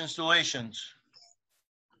 corrections, deletions?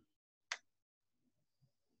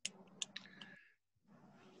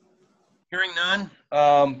 Hearing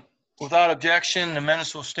none, without objection, the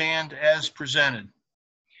minutes will stand as presented.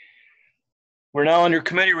 We're now under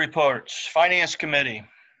committee reports. Finance Committee.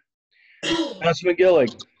 Councilman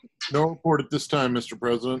Gillig. No report at this time, Mr.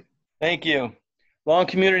 President. Thank you. Law and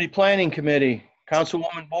Community Planning Committee.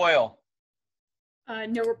 Councilwoman Boyle.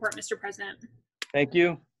 No report, Mr. President. Thank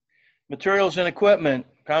you. Materials and Equipment.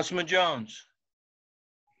 Councilman Jones.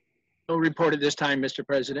 No report at this time, Mr.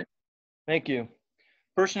 President. Thank you.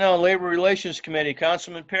 Personnel and Labor Relations Committee.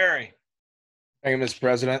 Councilman Perry. Thank you, Mr.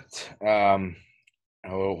 President. I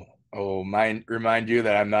will remind you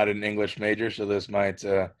that I'm not an English major, so this might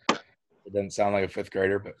it doesn't sound like a 5th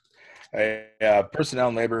grader, but a Personnel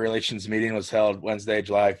and Labor Relations meeting was held Wednesday,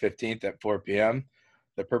 July 15th at 4 p.m.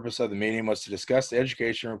 The purpose of the meeting was to discuss the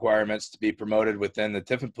education requirements to be promoted within the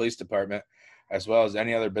Tiffin Police Department, as well as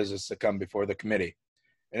any other business to come before the committee.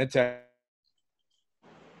 In attendance,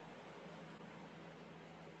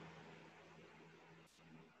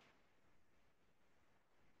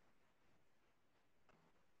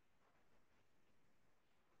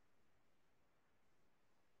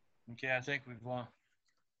 Okay, I think we've won.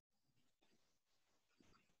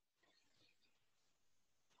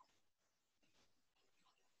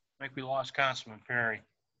 I think we lost Councilman Perry.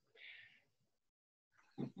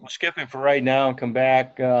 We'll skip him for right now and come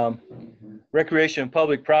back. Recreation and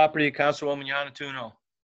Public Property, Councilwoman Yanatuno.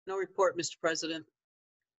 No report, Mr. President.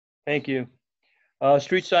 Thank you.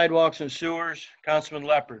 Street Sidewalks and Sewers, Councilman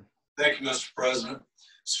Leopard. Thank you, Mr. President.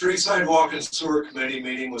 Street Sidewalk and Sewer Committee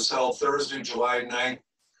meeting was held Thursday, July 9th,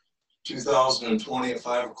 2020 at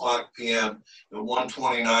 5:00 p.m. at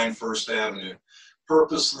 129 First Avenue.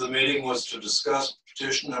 Purpose of the meeting was to discuss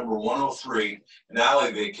petition number 103, an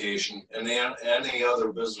alley vacation, and any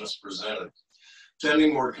other business presented.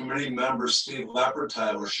 Attending were committee members Steve Leopard,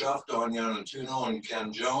 Tyler Schuff, Dawn Yanatuno, and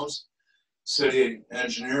Ken Jones, City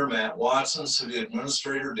Engineer Matt Watson, City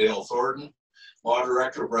Administrator Dale Thornton, Law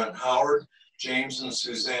Director Brent Howard, James and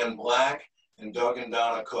Suzanne Black, and Doug and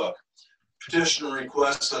Donna Cook. Petitioner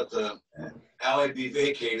requests that the alley be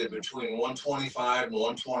vacated between 125 and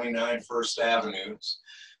 129 First Avenues,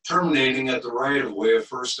 terminating at the right-of-way of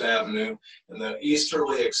First Avenue and the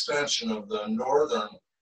easterly extension of the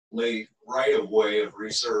northernly right-of-way of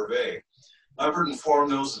Reserve A. Leopard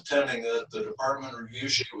informed those attending that the department review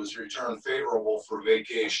sheet was returned favorable for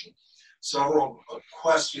vacation. Several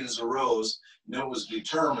questions arose, and it was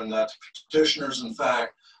determined that the petitioners, in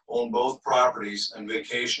fact, own both properties and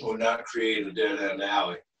vacation would not create a dead-end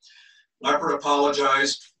alley. Leopard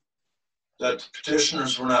apologized that the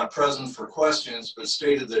petitioners were not present for questions, but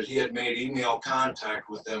stated that he had made email contact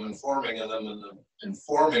with them, informing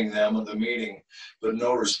them of the meeting, but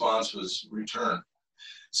no response was returned.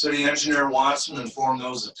 City Engineer Watson informed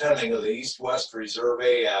those attending of the East-West Reserve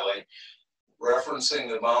A alley, referencing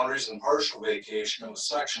the boundaries and partial vacation of a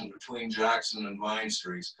section between Jackson and Vine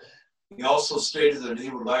Streets. He also stated that he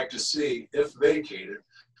would like to see, if vacated,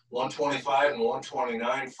 125 and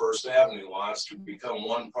 129 First Avenue lots to become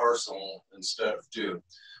one parcel instead of two.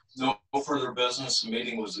 No further business. The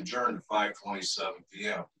meeting was adjourned at 5:27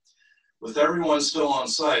 p.m. With everyone still on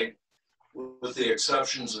site, with the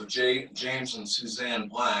exceptions of James and Suzanne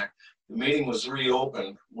Black, the meeting was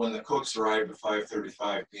reopened when the Cooks arrived at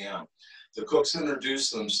 5:35 p.m. The Cooks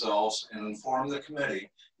introduced themselves and informed the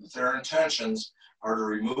committee that their intentions are to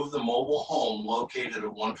remove the mobile home located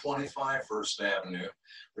at 125 First Avenue,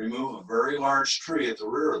 remove a very large tree at the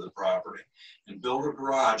rear of the property, and build a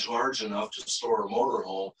garage large enough to store a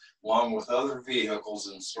motorhome along with other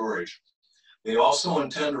vehicles in storage. They also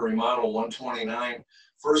intend to remodel 129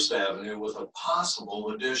 First Avenue with a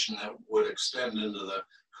possible addition that would extend into the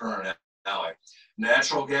current alley.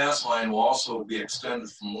 Natural gas line will also be extended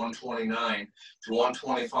from 129 to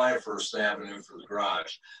 125 First Avenue for the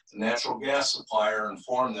garage. The natural gas supplier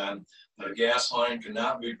informed them that a gas line could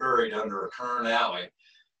not be buried under a current alley,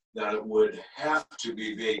 that it would have to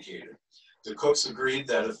be vacated. The Cooks agreed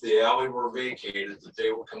that if the alley were vacated, that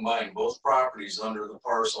they would combine both properties under the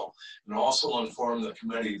parcel, and also informed the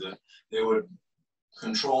committee that they would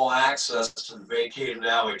control access to the vacated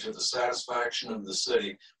alley to the satisfaction of the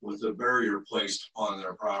city with a barrier placed upon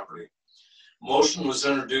their property. Motion was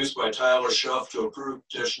introduced by Tyler Schuff to approve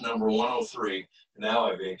petition number 103, an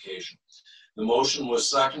alley vacation. The motion was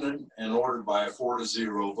seconded and ordered by a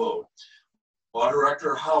 4-0 vote. Law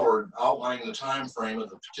Director Howard outlined the time frame of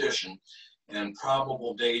the petition and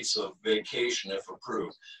probable dates of vacation if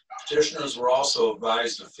approved. Petitioners were also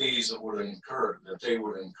advised of fees that they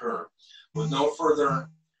would incur. With no further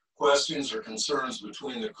questions or concerns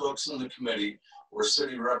between the Cooks and the committee or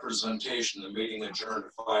city representation, the meeting adjourned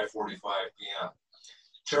at 5:45 p.m.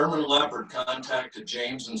 Chairman Leopard contacted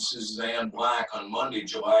James and Suzanne Black on Monday,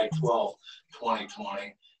 July 12,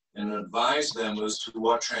 2020, and advised them as to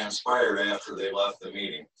what transpired after they left the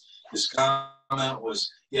meeting. His comment was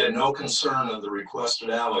he had no concern of the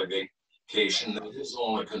requested alley vacation. His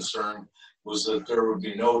only concern was that there would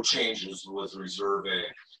be no changes with Reserve A.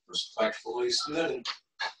 Respectfully submitted.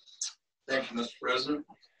 Thank you, Mr. President.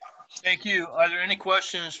 Thank you. Are there any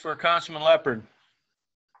questions for Councilman Leopard?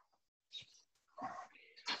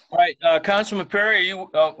 All right, Councilman Perry, are you,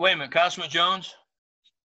 wait a minute, Councilman Jones?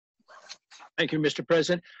 Thank you, Mr.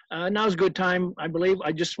 President. Now's a good time, I believe.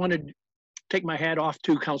 I just wanted to take my hat off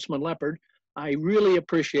to Councilman Leopard. I really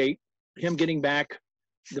appreciate him getting back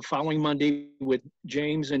the following Monday with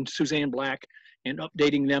James and Suzanne Black and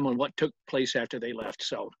updating them on what took place after they left.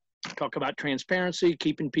 So talk about transparency,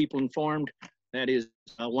 keeping people informed. That is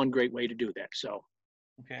one great way to do that. So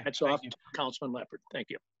okay, that's off to Councilman Leopard. Thank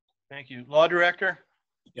you. Thank you. Law Director?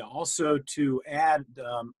 Yeah, also to add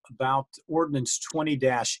about Ordinance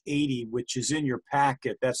 20-80, which is in your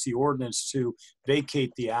packet. That's the ordinance to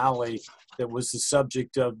vacate the alley that was the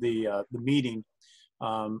subject of the meeting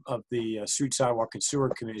of the Street, Sidewalk, and Sewer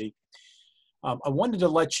Committee. I wanted to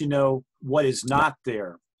let you know what is not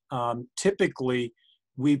there. Typically,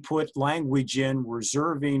 we put language in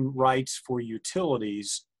reserving rights for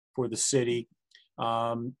utilities for the city.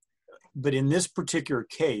 But in this particular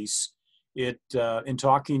case, in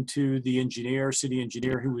talking to the engineer, city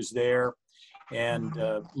engineer who was there, and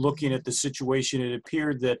looking at the situation, it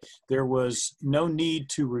appeared that there was no need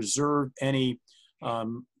to reserve any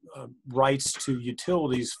rights to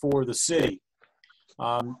utilities for the city.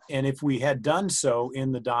 And if we had done so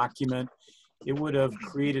in the document, it would have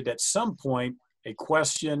created at some point a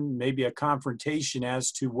question, maybe a confrontation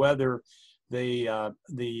as to whether the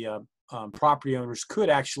property owners could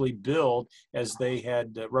actually build, as they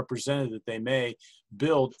had represented that they may,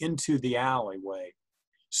 build into the alleyway.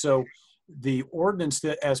 So the ordinance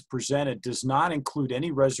that as presented does not include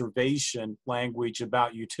any reservation language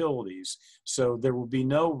about utilities. So there will be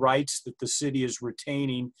no rights that the city is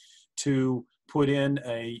retaining to put in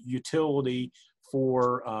a utility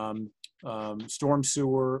for storm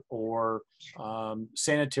sewer or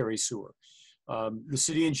sanitary sewer. The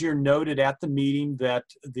city engineer noted at the meeting that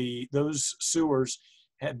those sewers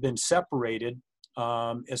had been separated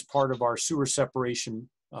as part of our sewer separation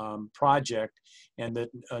project, and that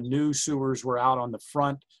new sewers were out on the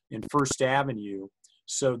front in First Avenue.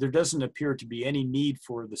 So there doesn't appear to be any need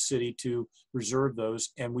for the city to reserve those,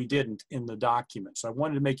 and we didn't in the document. So I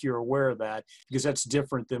wanted to make you aware of that, because that's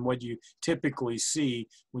different than what you typically see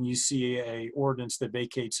when you see a ordinance that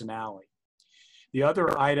vacates an alley. The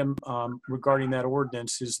other item regarding that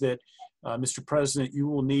ordinance is that, Mr. President, you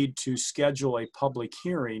will need to schedule a public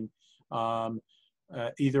hearing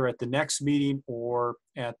either at the next meeting or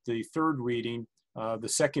at the third reading, the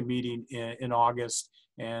second meeting in August,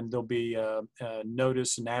 and there'll be a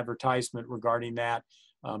notice and advertisement regarding that.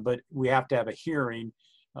 But we have to have a hearing,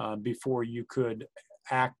 before you could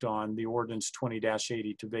act on the ordinance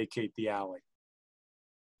 20-80 to vacate the alley.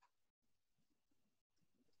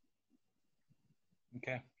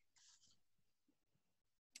 Okay.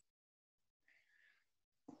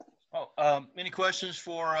 Oh, any questions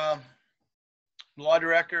for law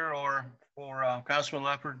director or for Councilman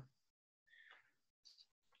Leopard?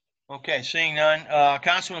 Okay, seeing none.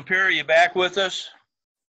 Councilman Perry, you back with us?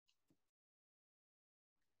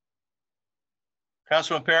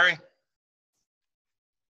 Councilman Perry?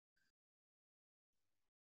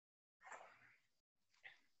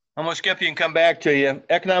 I'm gonna skip you and come back to you.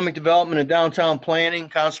 Economic Development and Downtown Planning,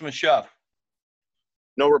 Councilman Schuff.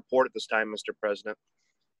 No report at this time, Mr. President.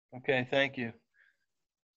 Okay, thank you.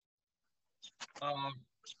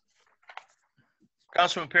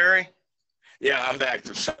 Councilman Perry? Yeah, I'm back.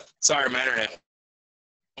 Sorry, my internet.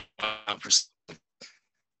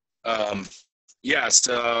 Yeah,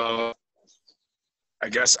 so I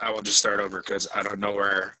guess I will just start over because I don't know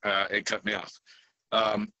where it cut me off.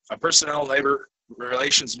 A personnel labor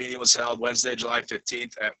relations meeting was held Wednesday, July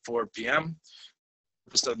 15th at 4 p.m. The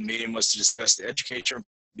purpose of the meeting was to discuss the education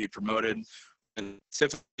be promoted in the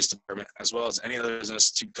Tiffin City Department, as well as any other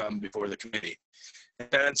business to come before the committee. In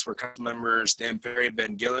attendance were council members Dan Perry,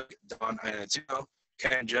 Ben Gillick, Don Iannarino,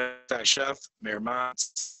 Ken Jedi Chef, Mayor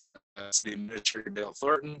Motts, City Administrator Dale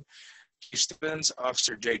Thornton, Chief Stevens,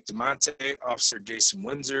 Officer Jake DeMonte, Officer Jason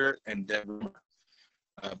Windsor, and Deb Rumor.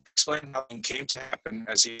 Explained how it came to happen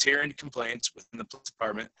as he was hearing complaints within the police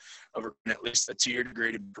department over at least a 2-year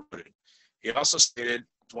degree to be promoted. He also stated,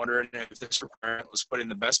 wondering if this requirement was putting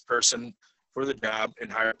the best person for the job in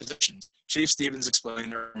higher positions. Chief Stevens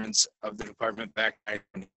explained the requirements of the department back when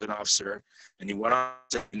he was an officer, and he went on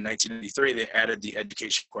to, in 1993, they added the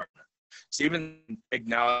education requirement. Stevens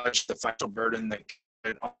acknowledged the financial burden that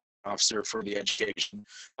an officer for the education.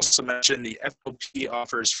 Also mentioned the FOP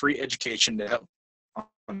offers free education to help.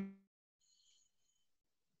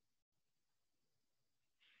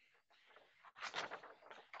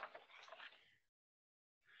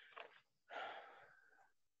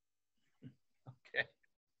 Okay.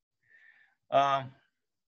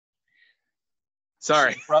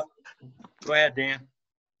 Sorry. Go ahead, Dan.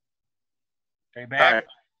 Are you back? All right.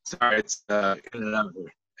 Sorry, it's in and out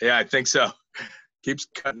here. Yeah, I think so. Keeps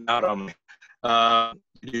cutting out on me.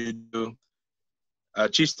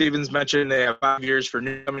 Chief Stevens mentioned they have 5 years for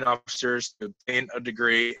new coming officers to obtain a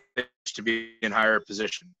degree to be in higher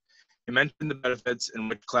position. He mentioned the benefits in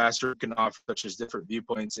which classroom can offer, such as different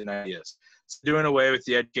viewpoints and ideas. So doing away with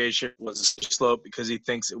the education was a steep slope because he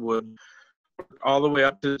thinks it would work all the way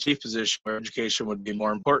up to the chief position where education would be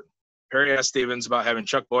more important. Perry asked Stevens about having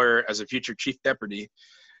Chuck Boyer as a future chief deputy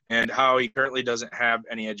and how he currently doesn't have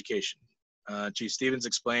any education. Chief Stevens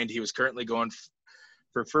explained he was currently going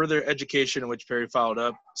for further education, in which Perry followed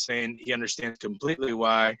up, saying he understands completely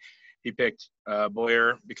why he picked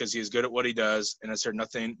Boyer, because he is good at what he does and has heard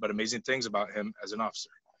nothing but amazing things about him as an officer.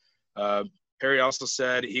 Perry also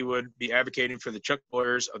said he would be advocating for the Chuck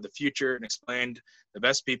Boyers of the future and explained the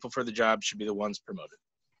best people for the job should be the ones promoted.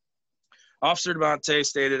 Officer DeMonte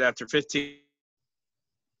stated after 15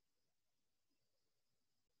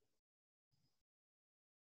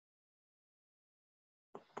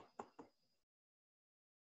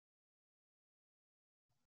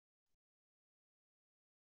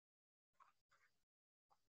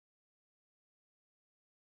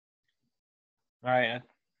 All right,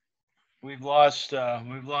 we've lost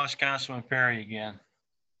Councilman Perry again.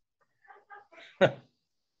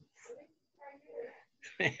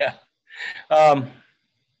 Yeah.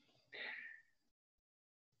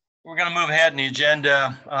 We're going to move ahead in the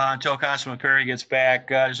agenda until Councilman Perry gets back.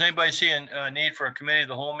 Does anybody see a need for a committee of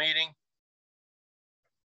the whole meeting?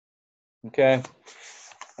 Okay.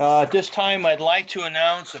 At this time, I'd like to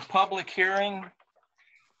announce a public hearing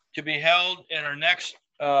to be held in our next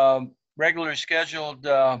regularly scheduled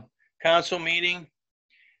council meeting,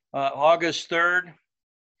 August 3rd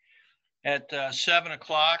at 7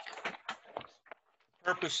 o'clock.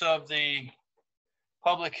 Purpose of the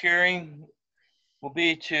public hearing will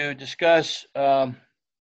be to discuss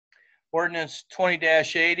ordinance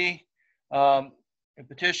 20-80, a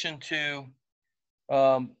petition to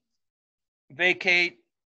vacate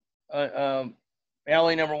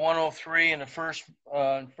alley number 103 in the First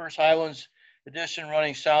Highlands addition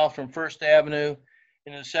running south from First Avenue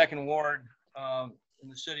into the Second Ward in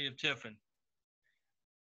the city of Tiffin.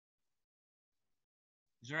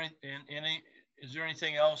 Is there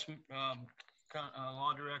anything else,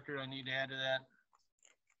 Law Director, I need to add to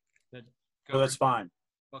that? No, that's fine.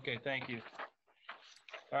 Okay, thank you.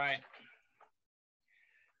 All right.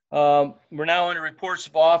 We're now under reports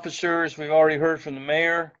of officers. We've already heard from the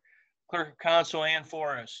mayor, clerk of council, and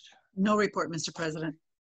Forrest. No report, Mr. President.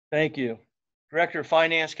 Thank you. Director of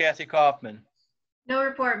Finance, Kathy Kaufman. No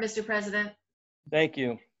report, Mr. President. Thank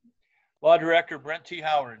you. Law Director, Brent T.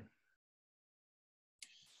 Howard.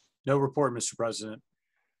 No report, Mr. President.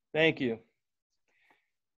 Thank you.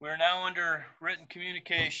 We're now under written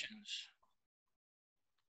communications.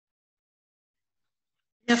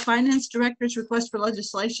 The Finance Director's request for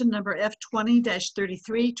legislation number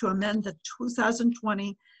F20-33 to amend the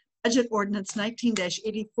 2020 Budget Ordinance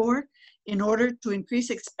 19-84 in order to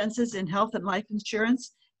increase expenses in health and life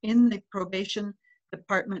insurance in the probation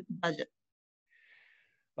department budget.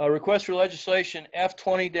 Request for legislation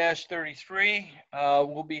F20-33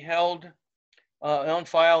 will be held on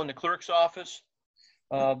file in the clerk's office.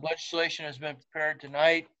 Legislation has been prepared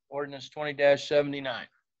tonight, ordinance 20-79.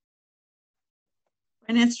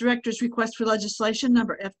 Finance Director's request for legislation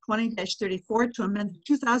number F20-34 to amend the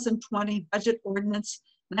 2020 Budget Ordinance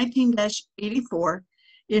 19-84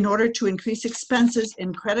 in order to increase expenses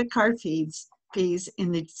in credit card fees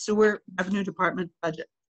in the sewer revenue department budget.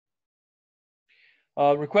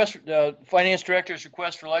 Finance Director's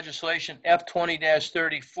request for legislation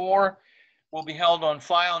F20-34 will be held on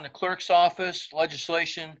file in the clerk's office.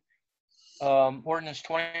 Legislation ordinance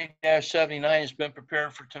 20-79 has been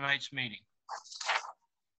prepared for tonight's meeting.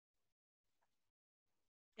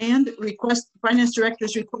 And Finance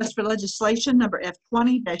Director's request for legislation number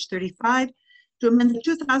F20-35 to amend the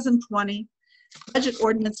 2020 Budget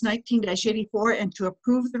Ordinance 19-84 and to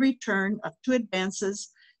approve the return of 2 advances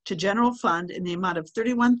to general fund in the amount of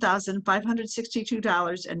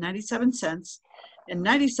 $31,562.97 and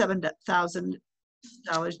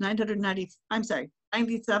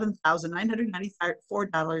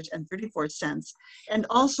 $97,994.34, and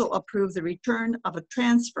also approve the return of a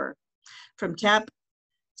transfer from TAP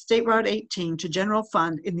State Route 18 to general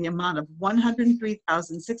fund in the amount of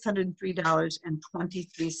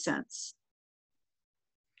 $103,603.23.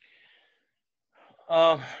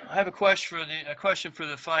 I have a question for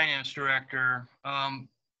the Finance Director. Are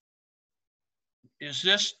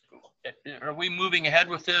we moving ahead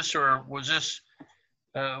with this, or was this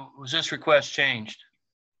request changed?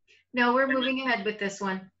 No, we're moving ahead with this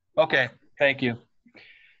one. Okay, thank you.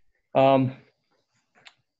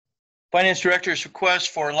 Finance Director's request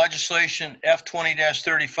for legislation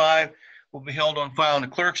F20-35 will be held on file in the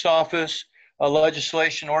clerk's office.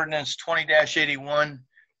 Legislation ordinance 20-81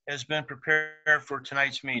 has been prepared for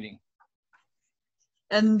tonight's meeting.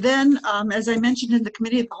 And then, as I mentioned in the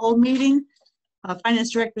committee of the whole meeting,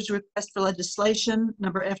 Finance Director's request for legislation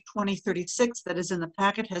number F20-36 that is in the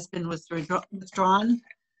packet has been withdrawn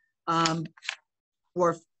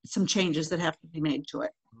for some changes that have to be made to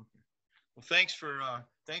it. Well, thanks for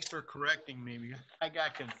correcting me. I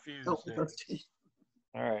got confused. All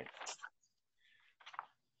right.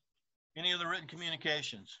 Any other written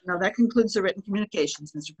communications? No, that concludes the written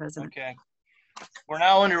communications, Mr. President. Okay. We're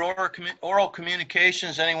now under oral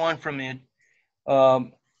communications. Anyone from the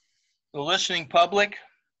listening public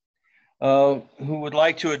who would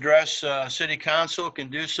like to address City Council can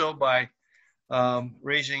do so by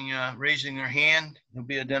raising their hand. They'll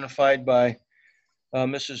be identified by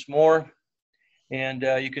Mrs. Moore, and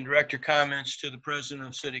you can direct your comments to the President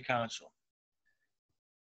of City Council.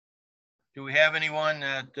 Do we have anyone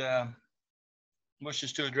that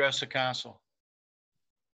wishes to address the council?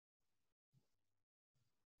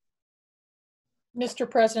 Mr.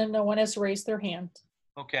 President, no one has raised their hand.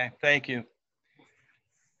 Okay, thank you.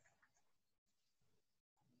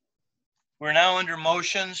 We're now under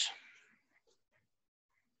motions.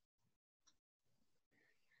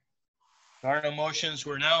 There are no motions.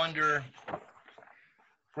 We're now under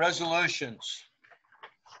resolutions.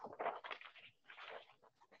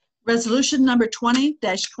 Resolution number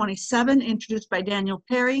 20-27, introduced by Daniel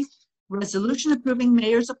Perry. Resolution approving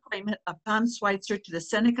mayor's appointment of Tom Schweitzer to the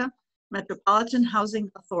Seneca Metropolitan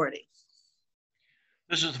Housing Authority.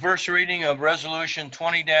 This is the first reading of resolution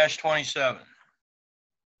 20-27.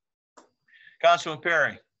 Councilman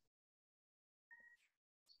Perry.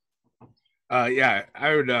 Yeah,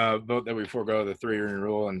 I would vote that we forego the 3-reading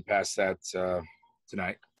rule and pass that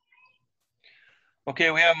tonight.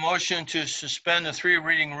 Okay, we have a motion to suspend the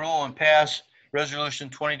 3-reading rule and pass resolution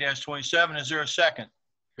 20-27. Is there a second?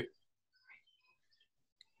 Wait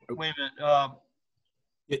a minute.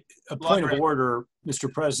 A point of order, Mr.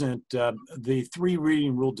 President. The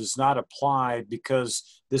 3-reading rule does not apply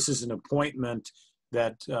because this is an appointment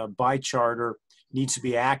that by charter needs to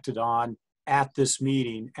be acted on at this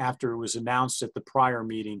meeting after it was announced at the prior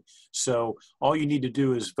meeting. So all you need to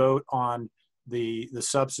do is vote on the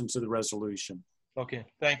substance of the resolution. Okay,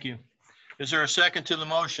 thank you. Is there a second to the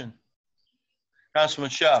motion? Councilman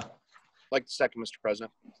Shaw. Like the second, Mr.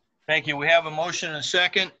 President. Thank you. We have a motion and a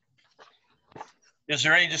second. Is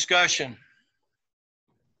there any discussion?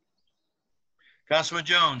 Councilman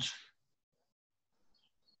Jones.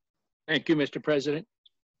 Thank you, Mr. President.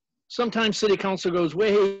 Sometimes city council goes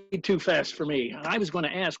way too fast for me. I was going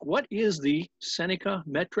to ask, what is the Seneca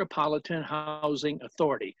Metropolitan Housing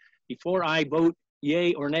Authority? Before I vote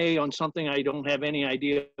yay or nay on something I don't have any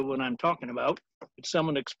idea what I'm talking about, could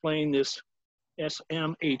someone explain this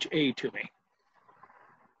SMHA to me?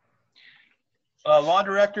 Law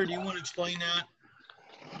Director, do you want to explain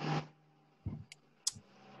that?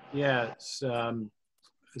 Yes,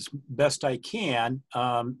 as best I can,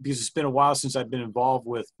 because it's been a while since I've been involved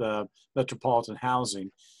with metropolitan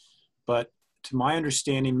housing. But to my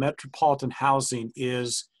understanding, metropolitan housing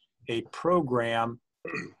is a program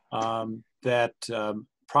that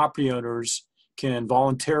property owners can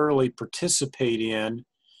voluntarily participate in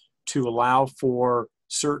to allow for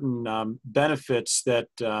certain benefits that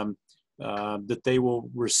that they will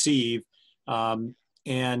receive.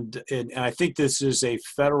 And I think this is a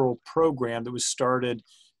federal program that was started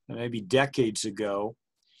maybe decades ago,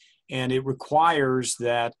 and it requires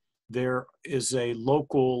that there is a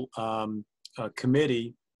local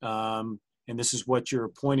committee, and this is what you're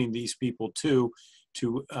appointing these people to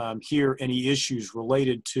hear any issues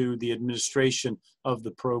related to the administration of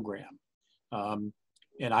the program.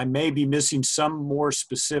 And I may be missing some more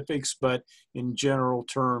specifics, but in general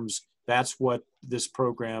terms, that's what this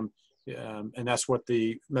program and that's what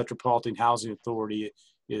the Metropolitan Housing Authority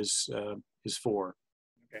is for.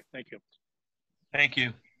 Okay, thank you. Thank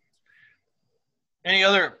you. Any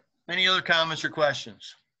other comments or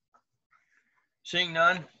questions? Seeing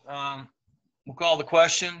none, we'll call the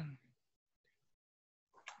question.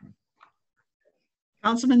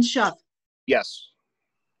 Councilman Shuff. Yes.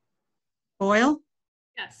 Boyle.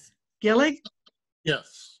 Yes. Gillig.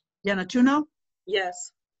 Yes. Yanatuno.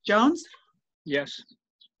 Yes. Jones. Yes.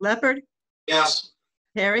 Leopard. Yes.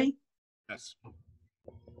 Perry. Yes.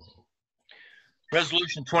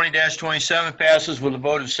 Resolution 20-27 passes with a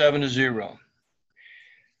vote of 7-0.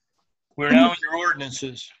 We're now under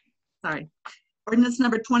ordinances. Sorry. Ordinance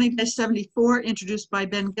number 20-74, introduced by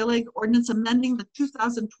Ben Gillig. Ordinance amending the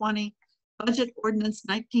 2020 budget ordinance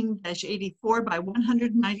 19-84 by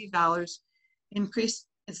 $190. Increased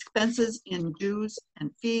expenses in dues and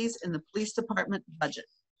fees in the police department budget.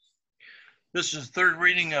 This is the third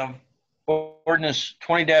reading of ordinance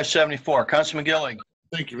 20-74. Councilman Gillig.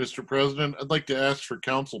 Thank you, Mr. President. I'd like to ask for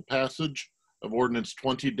council passage of ordinance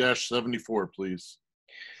 20-74, please.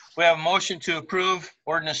 We have a motion to approve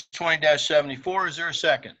ordinance 20-74. Is there a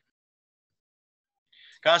second?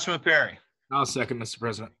 Councilman Perry. I'll second, Mr.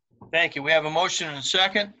 President. Thank you. We have a motion and a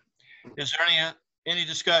second. Is there any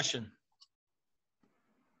discussion?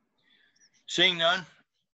 Seeing none,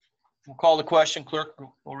 we'll call the question. Clerk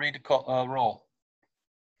will read the roll.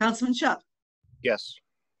 Councilman Shuff. Yes.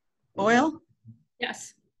 Boyle.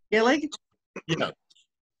 Yes. Gillig. Yes.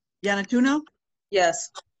 Yanatuno.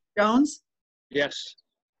 Yes. Jones. Yes.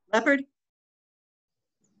 Leopard.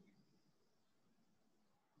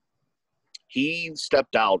 He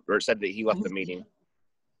stepped out or said that he left the meeting.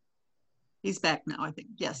 He's back now, I think.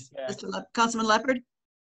 Yes. Councilman Leopard.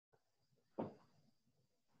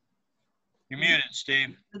 You're muted,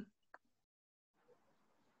 Steve.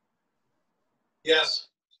 Yes.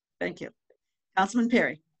 Thank you. Councilman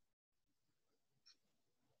Perry.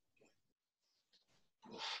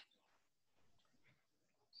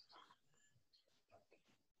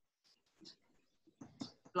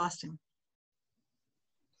 Lost him.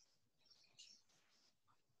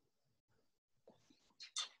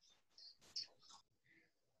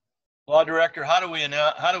 Law Director, how do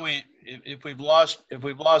we if we've lost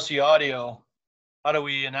the audio, how do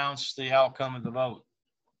we announce the outcome of the vote?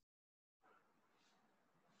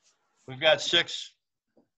 We've got 6.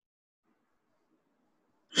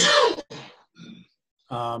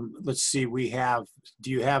 Let's see, we have,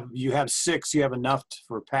 you have 6, you have enough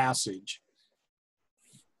for passage.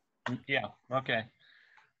 Yeah, okay.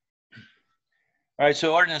 All right,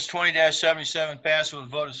 so ordinance 20-77 passed with a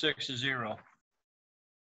vote of 6-0.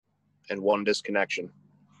 And 1 disconnection.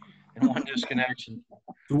 And 1 disconnection.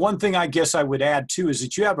 The one thing I guess I would add too is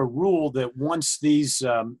that you have a rule that once these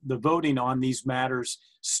the voting on these matters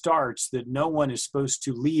starts, that no one is supposed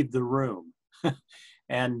to leave the room.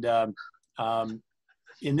 And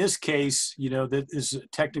in this case, you know, that is a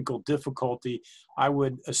technical difficulty. I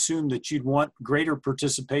would assume that you'd want greater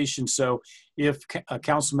participation. So if a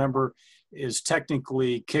council member is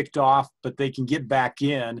technically kicked off, but they can get back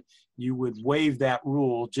in, you would waive that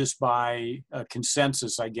rule just by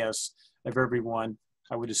consensus, I guess, of everyone.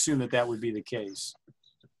 I would assume that that would be the case.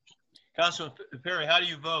 Councilman Perry, how do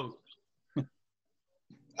you vote?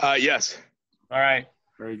 Yes. All right.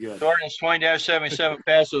 Very good. So ordinance 20-77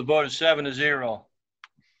 passed with a vote of 7-0.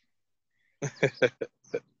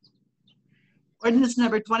 Ordinance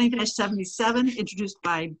number 20-77, introduced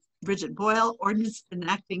by Bridget Boyle, ordinance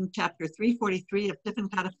enacting Chapter 343 of Tiffin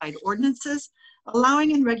Codified Ordinances,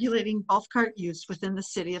 allowing and regulating golf cart use within the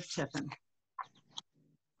city of Tiffin.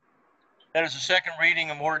 That is the second reading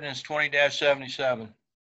of ordinance 20-77.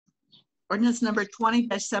 Ordinance number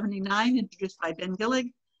 20-79, introduced by Ben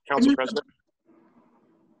Gillig. Council President.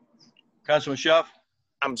 Councilman Schuff.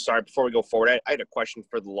 I'm sorry, before we go forward, I had a question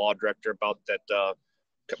for the law director about that,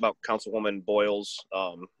 about Councilwoman Boyle's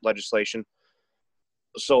legislation.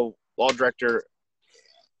 So, law director,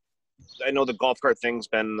 I know the golf cart thing's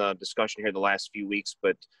been the discussion here the last few weeks,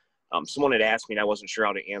 but someone had asked me, and I wasn't sure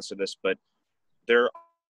how to answer this, but there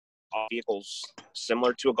are vehicles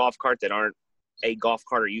similar to a golf cart that aren't a golf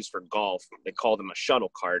cart or used for golf. They call them a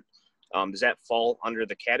shuttle cart. Does that fall under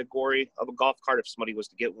the category of a golf cart if somebody was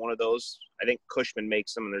to get one of those? I think Cushman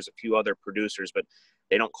makes them, and there's a few other producers, but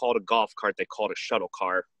they don't call it a golf cart. They call it a shuttle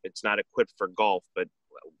car. It's not equipped for golf, but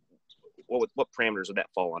what parameters would that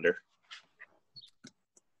fall under?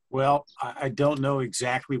 Well, I don't know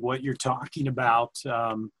exactly what you're talking about,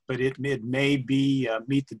 but it may be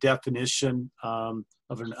meet the definition of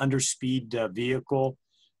an underspeed vehicle.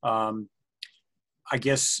 I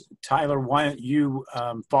guess, Tyler, why don't you,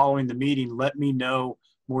 following the meeting, let me know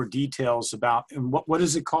more details about, and what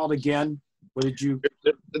is it called again? What did you?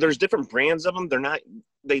 There's different brands of them.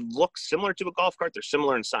 They look similar to a golf cart. They're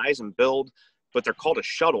similar in size and build, but they're called a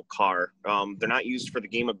shuttle car. They're not used for the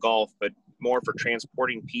game of golf, but more for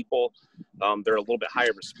transporting people. They're a little bit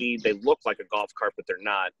higher of a speed. They look like a golf cart, but they're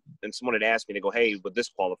not. And someone had asked me to go, hey, would this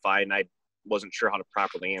qualify? And I wasn't sure how to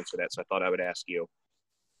properly answer that, so I thought I would ask you.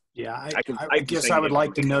 Yeah, I guess I would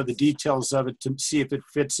like to know the details of it to see if it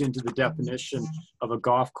fits into the definition of a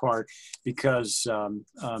golf cart, because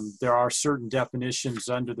there are certain definitions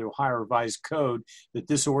under the Ohio Revised Code that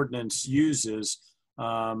this ordinance uses,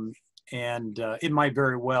 and it might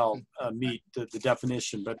very well meet the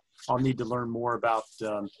definition, but I'll need to learn more about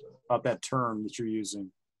that term that you're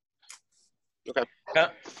using. Okay.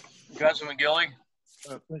 Councilman Gillig.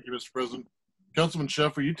 Thank you, Mr. President. Councilman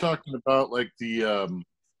Schuff, are you talking about like the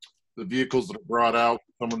vehicles that are brought out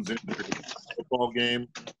when someone's in a football game?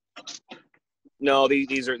 No,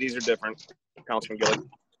 these are different, Councilman Gillig.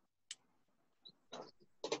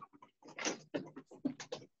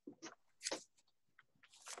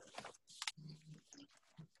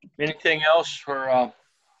 Anything else for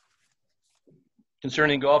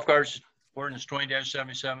concerning golf carts, ordinance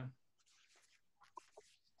 20-77?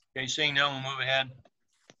 Okay, seeing none, we'll move ahead.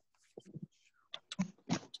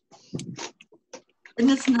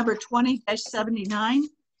 Ordinance number 20-79,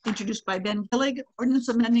 introduced by Ben Gillig, ordinance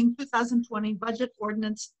amending 2020 budget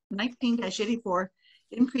ordinance 19-84,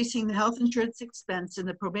 increasing the health insurance expense in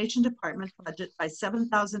the probation department budget by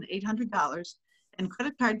 $7,800 and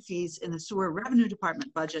credit card fees in the sewer revenue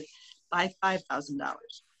department budget by $5,000.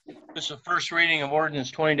 This is the first reading of ordinance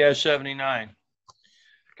 20-79.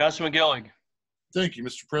 Councilman Gillig. Thank you,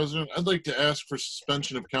 Mr. President. I'd like to ask for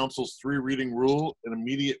suspension of council's 3-reading rule and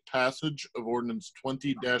immediate passage of ordinance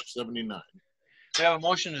 20-79. We have a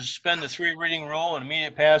motion to suspend the 3-reading rule and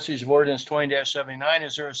immediate passage of ordinance 20-79.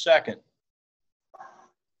 Is there a second?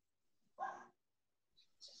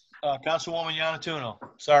 Councilwoman Yanatuno.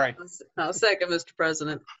 Sorry. I'll second, Mr.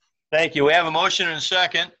 President. Thank you. We have a motion and a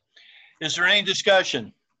second. Is there any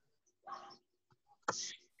discussion?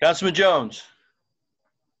 Councilman Jones.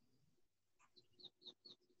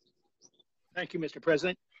 Thank you, Mr.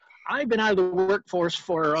 President. I've been out of the workforce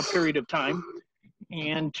for a period of time,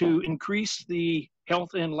 and to increase the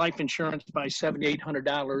health and life insurance by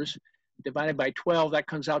 $7,800 divided by 12, that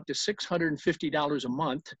comes out to $650 a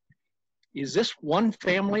month. Is this one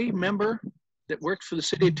family member that works for the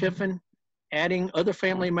city of Tiffin adding other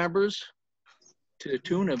family members to the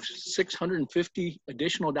tune of $650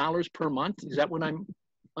 additional per month? Is that what I'm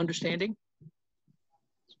understanding?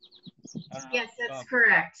 Yes, that's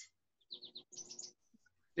correct.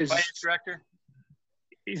 Finance Director?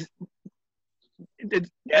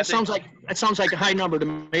 That sounds like a high number to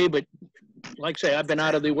me, but like I say, I've been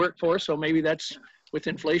out of the workforce, so maybe that's, with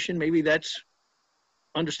inflation, maybe that's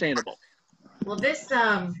understandable. Well, this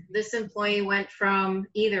employee went from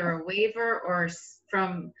either a waiver or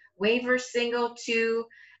from waiver single to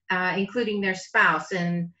including their spouse,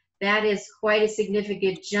 and that is quite a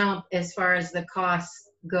significant jump as far as the cost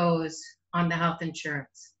goes on the health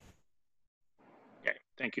insurance.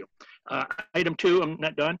 thank you. Item 2, I'm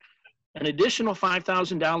not done. An additional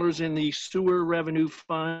 $5,000 in the sewer revenue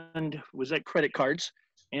fund, was that credit cards?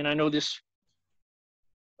 And I know this,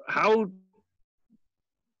 how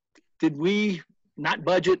did we not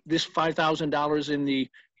budget this $5,000 in the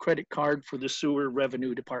credit card for the sewer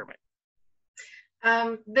revenue department?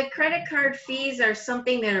 The credit card fees are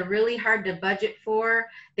something that are really hard to budget for.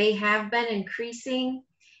 They have been increasing,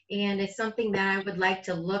 and it's something that I would like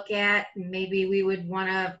to look at. Maybe we would want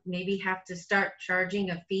to have to start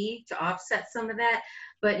charging a fee to offset some of that.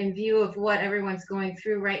 But in view of what everyone's going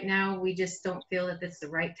through right now, we just don't feel that it's the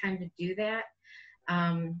right time to do that.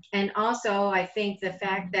 And also, I think the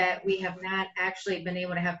fact that we have not actually been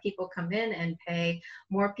able to have people come in and pay,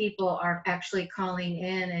 more people are actually calling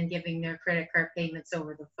in and giving their credit card payments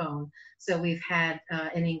over the phone. So we've had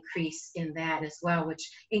an increase in that as well, which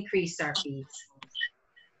increased our fees.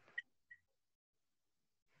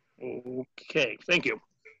 Okay, thank you.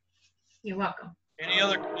 You're welcome. Any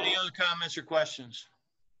other comments or questions?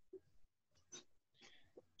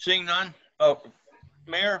 Seeing none. Oh,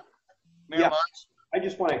 Mayor Yeah. Mons? I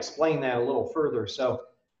just want to explain that a little further. So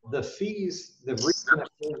the fees, the reason that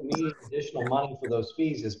we're needing additional money for those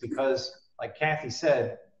fees is because, like Kathy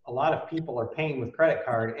said, a lot of people are paying with credit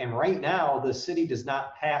card. And right now, the city does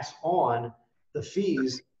not pass on the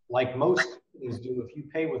fees like most cities do. If you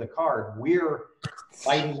pay with a card, we're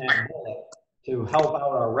fighting that bullet to help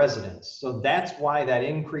out our residents. So that's why that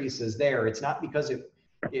increase is there. It's not because it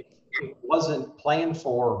wasn't planned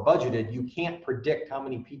for or budgeted. You can't predict how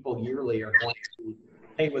many people yearly are going to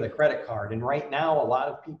pay with a credit card. And right now, a lot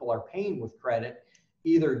of people are paying with credit,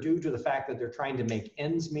 either due to the fact that they're trying to make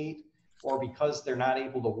ends meet or because they're not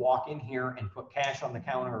able to walk in here and put cash on the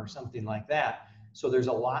counter or something like that. So there's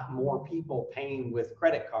a lot more people paying with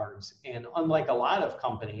credit cards. And unlike a lot of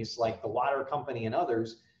companies like the water company and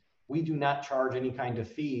others, we do not charge any kind of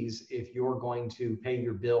fees if you're going to pay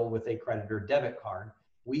your bill with a credit or debit card.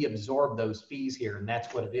 We absorb those fees here, and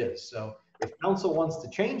that's what it is. So if council wants to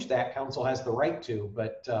change that, council has the right to,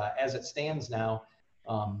 but as it stands now,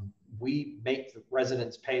 we make the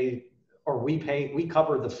residents pay, or we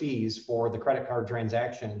cover the fees for the credit card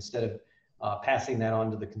transaction instead of passing that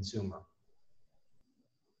on to the consumer.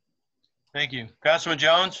 Thank you. Councilman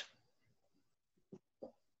Jones?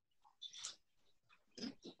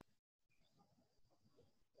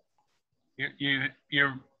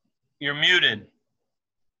 You're muted.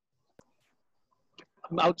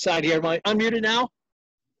 I'm outside here. Am I unmuted now?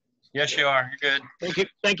 Yes, you are. You're good. Thank you.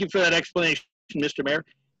 Thank you for that explanation, Mr. Mayor.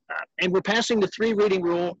 And we're passing the 3 reading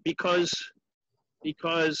rule because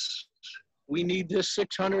we need this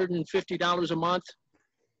 $650 a month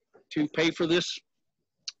to pay for this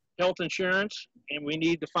health insurance, and we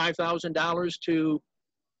need the $5,000 to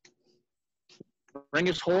bring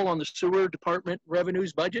us whole on the sewer department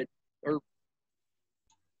revenues budget, or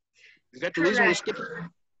is that the reason we're skipping?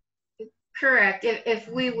 Correct. If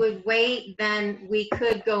we would wait, then we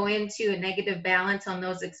could go into a negative balance on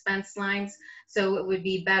those expense lines. So it would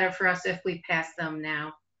be better for us if we pass them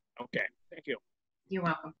now. Okay, thank you. You're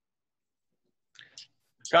welcome.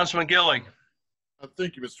 Councilman Gillig.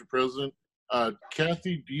 Thank you, Mr. President.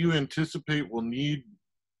 Kathy, do you anticipate we'll need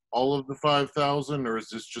all of the 5,000, or is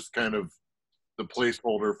this just kind of the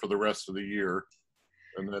placeholder for the rest of the year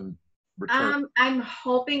and then return? I'm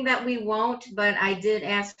hoping that we won't, but I did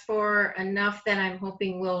ask for enough that I'm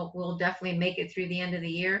hoping we'll definitely make it through the end of the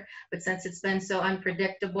year. But since it's been so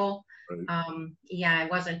unpredictable, right. Yeah, I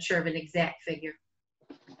wasn't sure of an exact figure.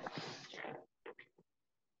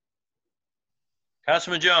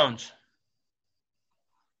 Councilman Jones.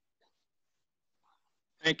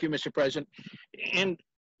 Thank you, Mr. President. And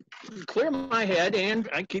clear my head, and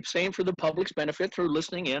I keep saying for the public's benefit through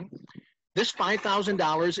listening in, this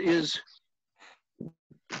 $5,000 is,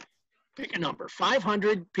 pick a number,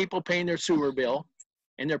 500 people paying their sewer bill,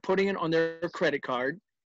 and they're putting it on their credit card,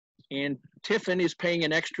 and Tiffin is paying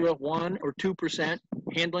an extra 1 or 2%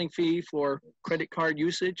 handling fee for credit card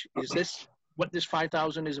usage. Is this what this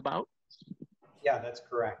 5,000 is about? Yeah, that's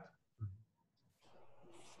correct.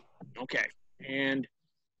 Okay, and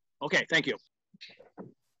okay, thank you.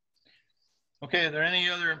 Okay, are there any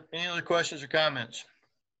other questions or comments?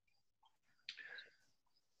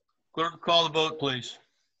 Clerk, call the vote, please.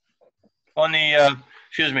 On the,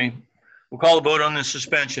 excuse me, we'll call the vote on the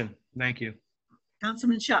suspension. Thank you.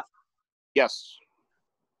 Councilman Shuff. Yes.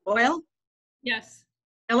 Boyle? Yes.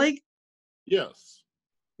 Gillig? Yes.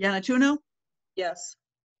 Yanatuno? Yes.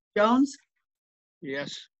 Jones?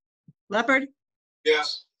 Yes. Leopard?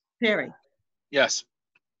 Yes. Perry? Yes.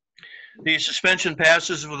 The suspension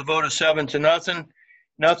passes with a vote of 7-0.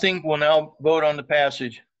 We'll now vote on the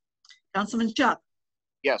passage. Councilman Shuff.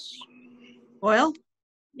 Yes. Boyle,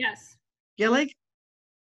 Yes. Gillig,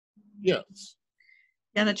 Yes.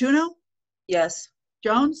 Yanatuno, Yes.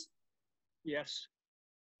 Jones, Yes.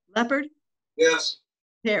 Leopard, Yes.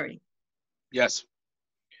 Perry. Yes.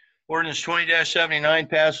 Ordinance 20-79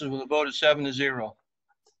 passes with a vote of 7-0.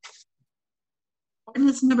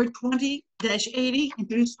 Ordinance number 20-80,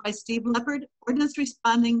 introduced by Steve Leopard. Ordinance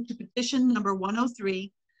responding to petition number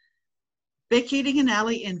 103, vacating an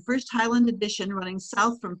alley in First Highland Edition running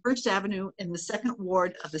south from First Avenue in the 2nd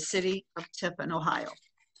Ward of the city of Tiffin, Ohio.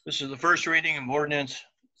 This is the first reading of ordinance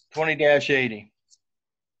 20-80.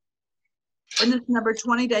 Ordinance number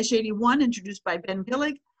 20-81, introduced by Ben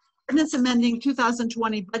Gillig. Ordinance amending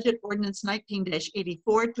 2020 budget ordinance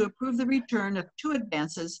 19-84 to approve the return of 2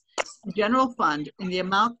 advances to general fund in the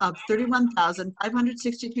amount of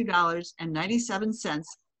 $31,562.97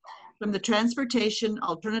 from the Transportation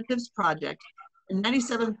Alternatives Project and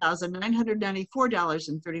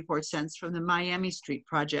 $97,994.34 from the Miami Street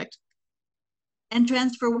Project, and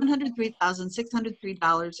transfer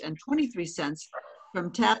 $103,603.23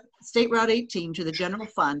 from State Route 18 to the general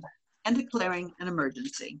fund and declaring an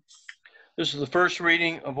emergency. This is the first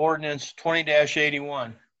reading of ordinance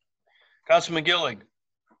 20-81. Councilman Gillig.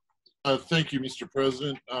 Thank you, Mr.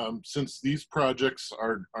 President. Since these projects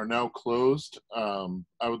are now closed, I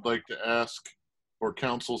would like to ask for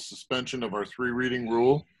council's suspension of our 3-reading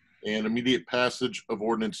rule and immediate passage of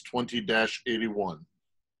ordinance 20-81.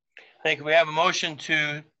 Thank you. We have a motion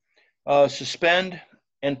to suspend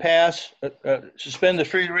and pass, suspend the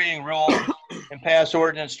 3-reading rule and pass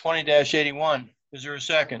ordinance 20-81. Is there a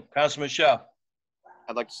second? Councilman Shuff.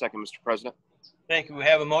 I'd like to second, Mr. President. Thank you. We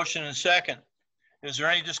have a motion and a second. Is there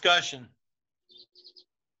any discussion?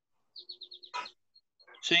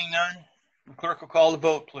 Seeing none, the clerk will call the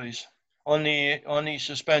vote, please, on the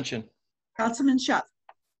suspension. Councilman Shuff.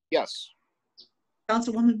 Yes.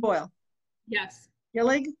 Councilwoman Boyle. Yes.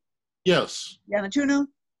 Gillig, Yes. Yanatuno,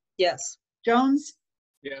 Yes. Jones,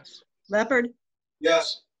 Yes. Leopard,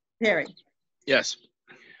 Yes. Perry. Yes.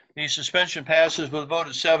 The suspension passes with a vote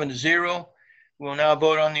of 7-0. We will now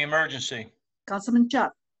vote on the emergency. Councilman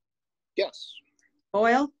Shuff. Yes.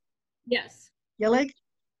 Boyle, Yes. Gillig,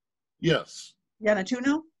 Yes.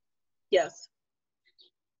 Yanatuno, Yes.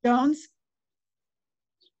 Jones,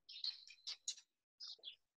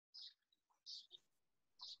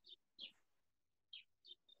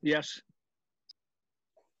 Yes.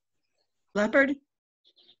 Leopard,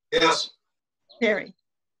 Yes. Perry.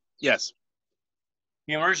 Yes.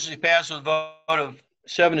 The emergency passes with a vote of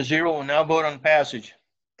 7-0. We'll now vote on the passage.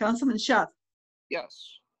 Councilman Shuff.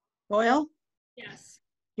 Yes. Boyle, Yes.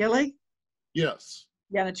 Gillig, Yes.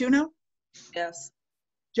 Yanatuno, Yes.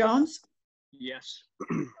 Jones, Yes.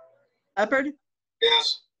 Leopard,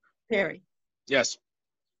 Yes. Perry. Yes.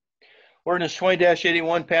 Ordinance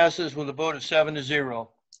 20-81 passes with a vote of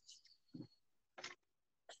 7-0.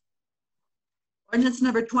 Ordinance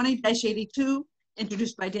number 20-82,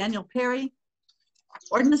 introduced by Daniel Perry.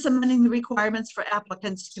 Ordinance amending the requirements for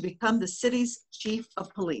applicants to become the city's chief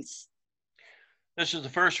of police. This is the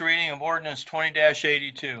first reading of ordinance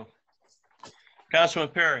 20-82. Councilman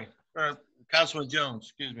Perry, or Councilman Jones,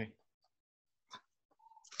 excuse me.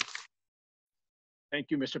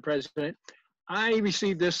 Thank you, Mr. President. I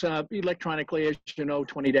received this electronically, as you know,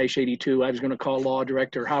 20-82. I was going to call Law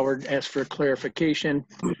Director Howard, ask for clarification,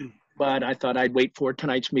 but I thought I'd wait for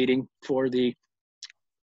tonight's meeting for the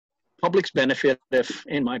public's benefit, if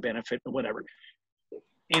in my benefit, or whatever.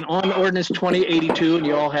 And on ordinance 2082, and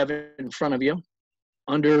you all have it in front of you,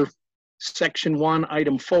 under section 1,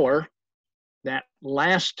 item 4, that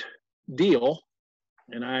last deal,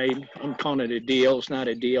 and I'm calling it a deal, it's not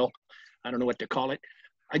a deal, I don't know what to call it.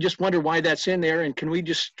 I just wonder why that's in there, and can we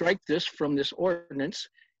just strike this from this ordinance,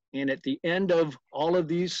 and at the end of all of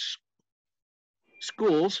these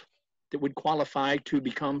schools that would qualify to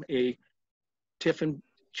become a Tiffin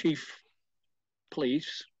chief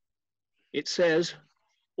police, it says,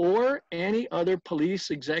 or any other police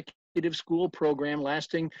executive school program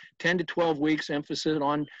lasting 10 to 12 weeks, emphasis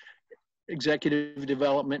on executive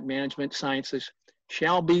development, management sciences,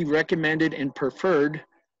 shall be recommended and preferred,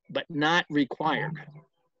 but not required.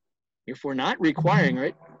 If we're not requiring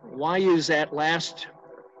it, why is that last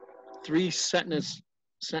 3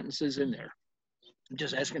 sentences in there? I'm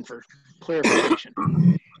just asking for clarification.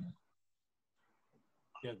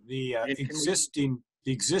 Yeah, the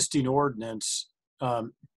existing ordinance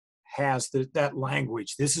has that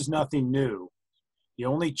language. This is nothing new. The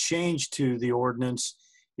only change to the ordinance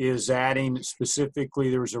is adding specifically,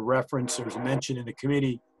 there was a reference, there was a mention in the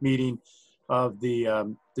committee meeting of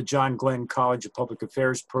the John Glenn College of Public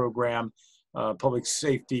Affairs program, Public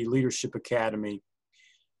Safety Leadership Academy.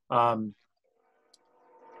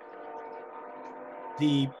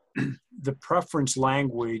 The preference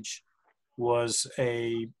language was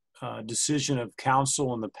a decision of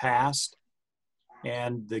council in the past,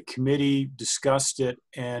 and the committee discussed it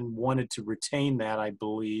and wanted to retain that, I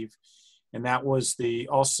believe. And that was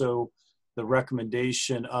also the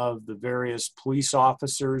recommendation of the various police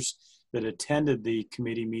officers that attended the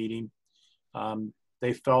committee meeting.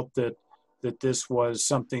 They felt that this was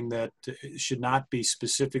something that should not be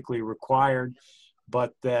specifically required,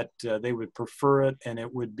 but that they would prefer it, and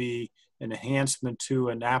it would be an enhancement to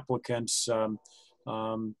an applicant's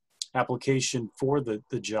application for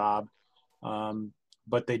the job.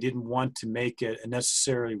 But they didn't want to make it a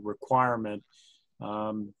necessary requirement.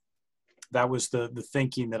 That was the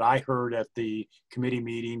thinking that I heard at the committee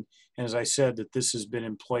meeting. And as I said, that this has been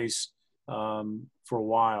in place for a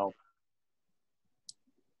while.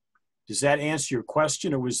 Does that answer your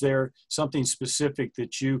question, or was there something specific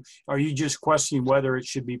that are you just questioning whether it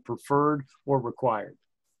should be preferred or required?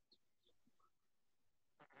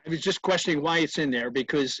 I was just questioning why it's in there,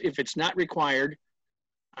 because if it's not required,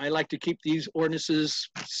 I like to keep these ordinances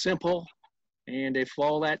simple, and if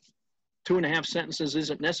all that 2.5 sentences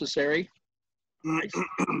isn't necessary, I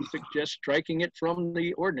suggest striking it from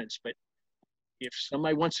the ordinance. But if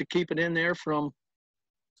somebody wants to keep it in there from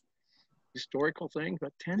historical thing,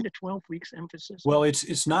 but 10 to 12 weeks emphasis. Well,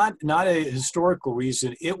 it's not a historical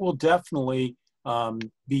reason. It will definitely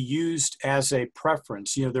be used as a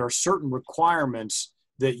preference. You know, there are certain requirements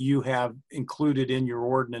that you have included in your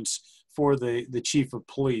ordinance for the chief of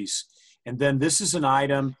police. And then this is an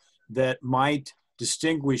item that might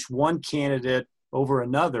distinguish one candidate over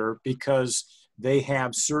another because they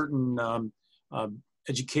have certain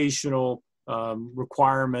educational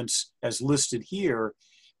requirements as listed here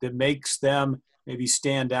that makes them maybe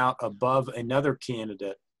stand out above another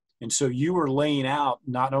candidate. And so you are laying out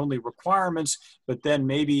not only requirements, but then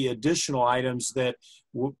maybe additional items that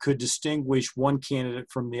could distinguish one candidate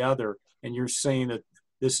from the other. And you're saying that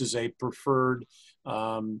this is a preferred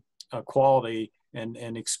quality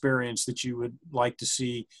and experience that you would like to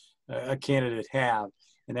see a candidate have.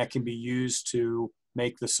 And that can be used to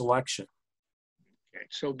make the selection. Okay.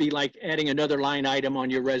 So it'd be like adding another line item on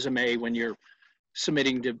your resume when you're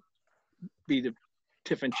submitting to be the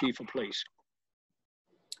Tiffin chief of police.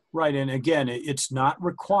 Right, and again, it's not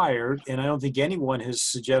required, and I don't think anyone has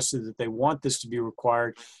suggested that they want this to be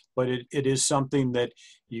required, but it is something that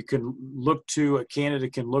you can look to, a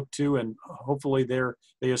candidate can look to, and hopefully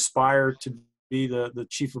they aspire to be the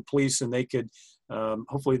chief of police, and they could,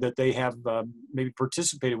 hopefully that they have maybe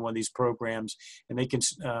participated in one of these programs, and they can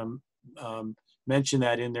mention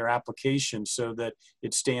that in their application so that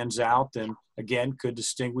it stands out and, again, could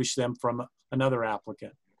distinguish them from another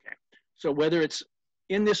applicant. Okay. So whether it's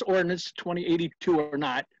in this ordinance 2082 or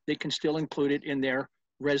not, they can still include it in their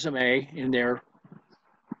resume, in their.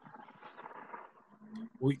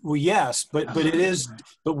 Well, yes, but it is.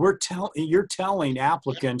 But you're telling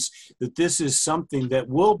applicants that this is something that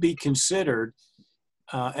will be considered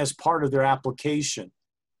as part of their application.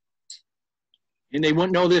 And they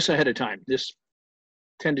won't know this ahead of time. This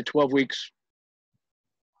 10 to 12 weeks.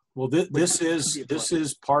 Well, this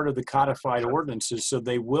is part of the codified ordinances, so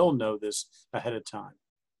they will know this ahead of time.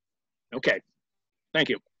 Okay, thank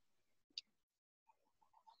you.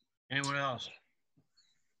 Anyone else?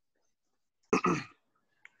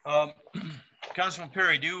 Councilman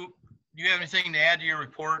Perry, do you have anything to add to your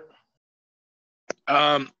report?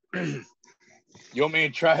 You want me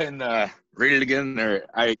to try and read it again, or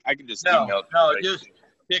I can just email it? No, just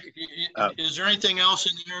is there anything else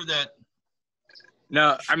in there that?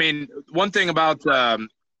 No, I mean, one thing about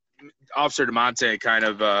Officer DeMonte kind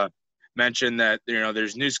of mentioned that, you know,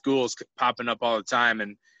 there's new schools popping up all the time,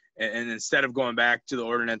 and instead of going back to the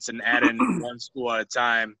ordinance and adding one school at a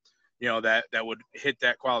time, you know, that would hit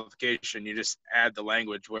that qualification, you just add the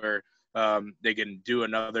language where they can do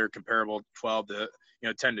another comparable 10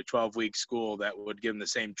 to 12 week school that would give them the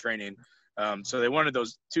same training. So they wanted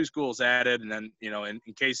those 2 schools added, and then, you know, in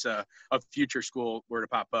case a future school were to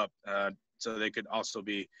pop up, so they could also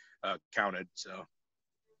be counted. So.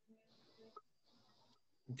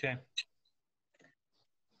 Okay.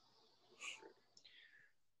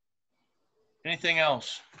 Anything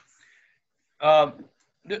else? I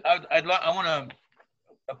want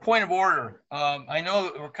a point of order. I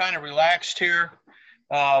know we're kind of relaxed here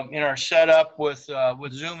in our setup with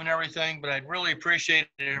Zoom and everything, but I'd really appreciate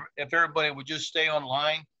it if everybody would just stay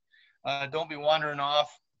online. Don't be wandering off,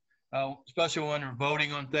 especially when we're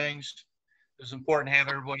voting on things. It's important to have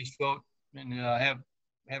everybody's vote and have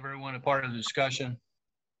everyone a part of the discussion.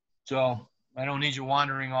 So I don't need you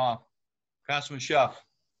wandering off. Councilman Schuff.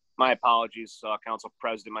 My apologies, Council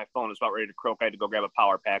President. My phone is about ready to croak. I had to go grab a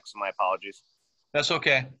power pack, so my apologies. That's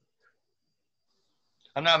okay.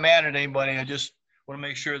 I'm not mad at anybody. I just want to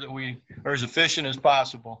make sure that we are as efficient as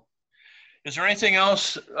possible. Is there anything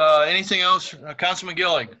else? Councilman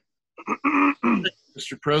Gillig?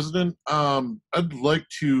 Mr. President, I'd like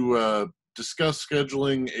to discuss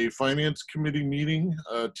scheduling a finance committee meeting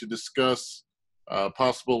to discuss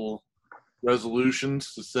possible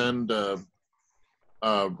resolutions to send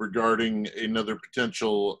regarding another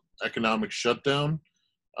potential economic shutdown.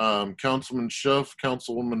 Councilman Schuff,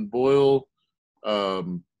 Councilwoman Boyle,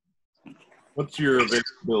 what's your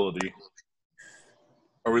availability?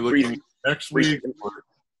 Are we looking next week?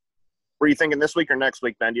 Were you thinking this week or next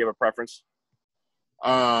week, Ben? Do you have a preference?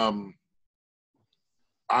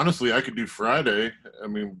 Honestly, I could do Friday. I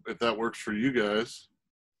mean, if that works for you guys.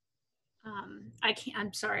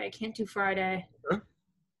 I'm sorry, I can't do Friday. Okay.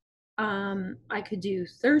 I could do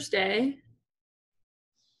Thursday,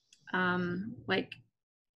 like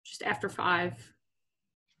just after 5.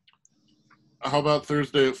 How about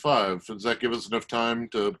Thursday at 5? Does that give us enough time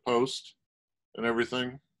to post and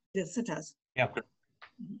everything? Yes, it does. Yeah.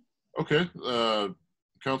 Okay.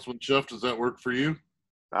 Councilman Schuff, does that work for you?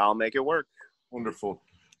 I'll make it work. Wonderful.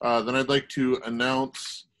 Then I'd like to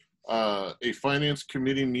announce a finance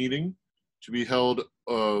committee meeting to be held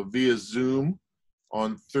via Zoom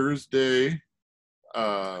on Thursday,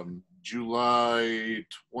 July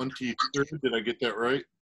 23rd. Did I get that right?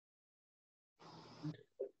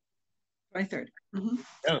 23rd.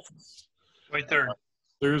 Yes. 23rd.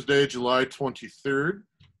 Thursday, July 23rd.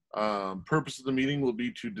 Purpose of the meeting will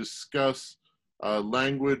be to discuss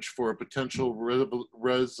language for a potential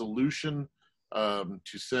resolution to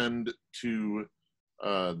send to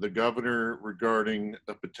the governor regarding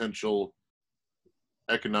a potential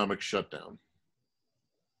economic shutdown.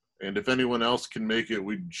 And if anyone else can make it,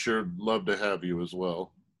 we'd sure love to have you as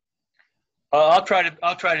well. I'll try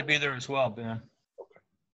to be there as well, Ben. Okay.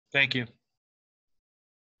 Thank you.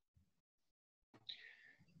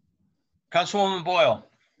 Councilwoman Boyle.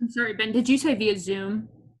 I'm sorry, Ben, did you say via Zoom?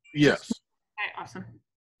 Yes. Okay, awesome.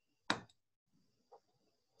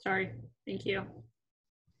 Sorry, thank you.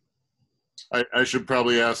 I should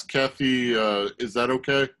probably ask Kathy, is that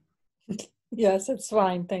okay? Yes, it's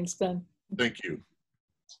fine. Thanks, Ben. Thank you.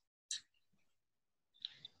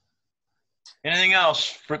 Anything else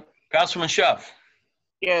for Councilman Schuff?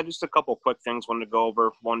 Yeah, just a couple quick things wanted to go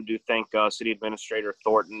over. Wanted to thank City Administrator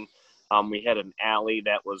Thornton. We had an alley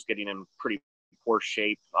that was getting in pretty poor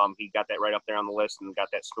shape. He got that right up there on the list and got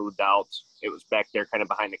that smoothed out. It was back there kind of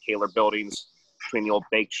behind the Kaler buildings between the old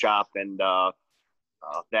bake shop and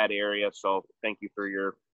that area. So thank you for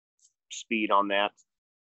your speed on that.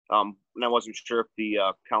 And I wasn't sure if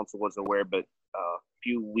the council was aware, but a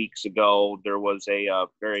few weeks ago, there was a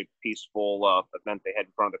very peaceful event they had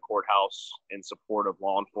in front of the courthouse in support of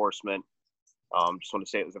law enforcement. Just want to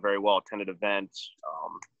say it was a very well-attended event.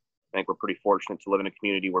 I think we're pretty fortunate to live in a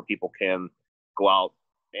community where people can go out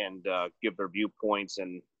and give their viewpoints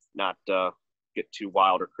and not get too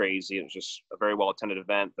wild or crazy. It was just a very well-attended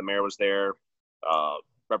event. The mayor was there.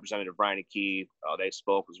 Representative Brian Key, they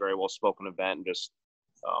spoke. It was a very well-spoken event. And just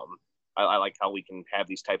I like how we can have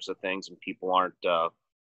these types of things and people aren't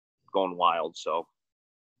going wild. So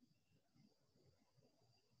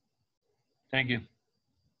Thank you.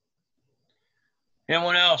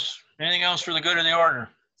 Anyone else? Anything else for the good of the order?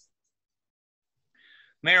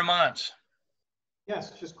 Mayor Mons.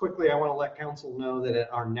 Yes, just quickly, I want to let council know that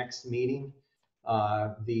at our next meeting,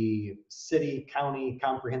 the city county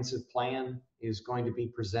comprehensive plan is going to be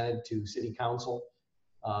presented to city council.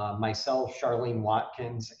 Myself, Charlene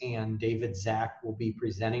Watkins, and David Zach will be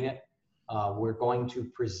presenting it. We're going to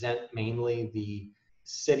present mainly the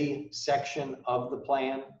city section of the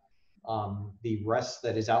plan. The rest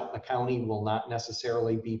that is out in the county will not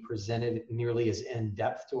necessarily be presented nearly as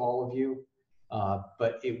in-depth to all of you,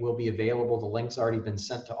 but it will be available. The link's already been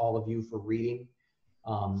sent to all of you for reading.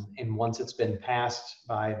 And once it's been passed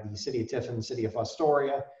by the City of Tiffin, City of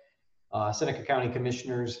Astoria, Seneca County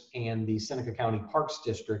Commissioners, and the Seneca County Parks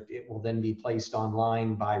District, it will then be placed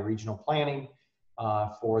online by regional planning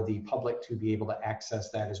for the public to be able to access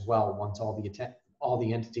that as well once all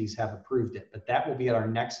the entities have approved it. But that will be at our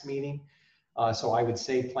next meeting. So I would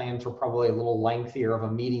say plan for probably a little lengthier of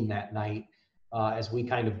a meeting that night as we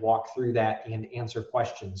kind of walk through that and answer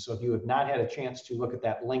questions. So if you have not had a chance to look at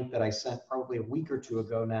that link that I sent probably a week or two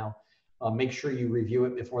ago now, make sure you review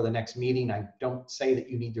it before the next meeting. I don't say that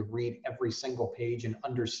you need to read every single page and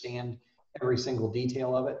understand every single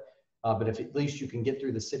detail of it. But if at least you can get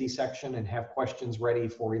through the city section and have questions ready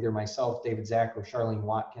for either myself, David Zach, or Charlene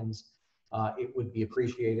Watkins, it would be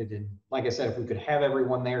appreciated. And like I said, if we could have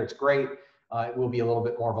everyone there, it's great. It will be a little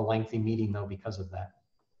bit more of a lengthy meeting though because of that.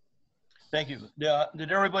 Thank you.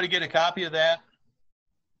 Did everybody get a copy of that?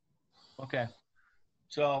 Okay.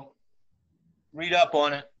 So read up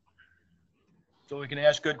on it so we can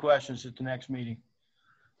ask good questions at the next meeting.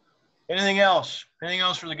 Anything else? Anything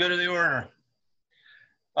else for the good of the order?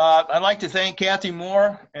 I'd like to thank Kathy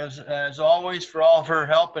Moore, as always, for all of her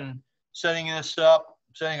help in setting this up,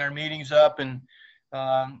 setting our meetings up, and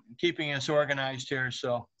keeping us organized here.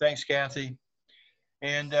 So thanks, Kathy.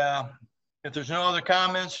 And if there's no other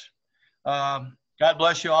comments, God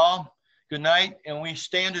bless you all. Good night, and we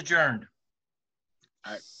stand adjourned.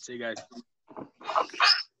 All right. See you guys.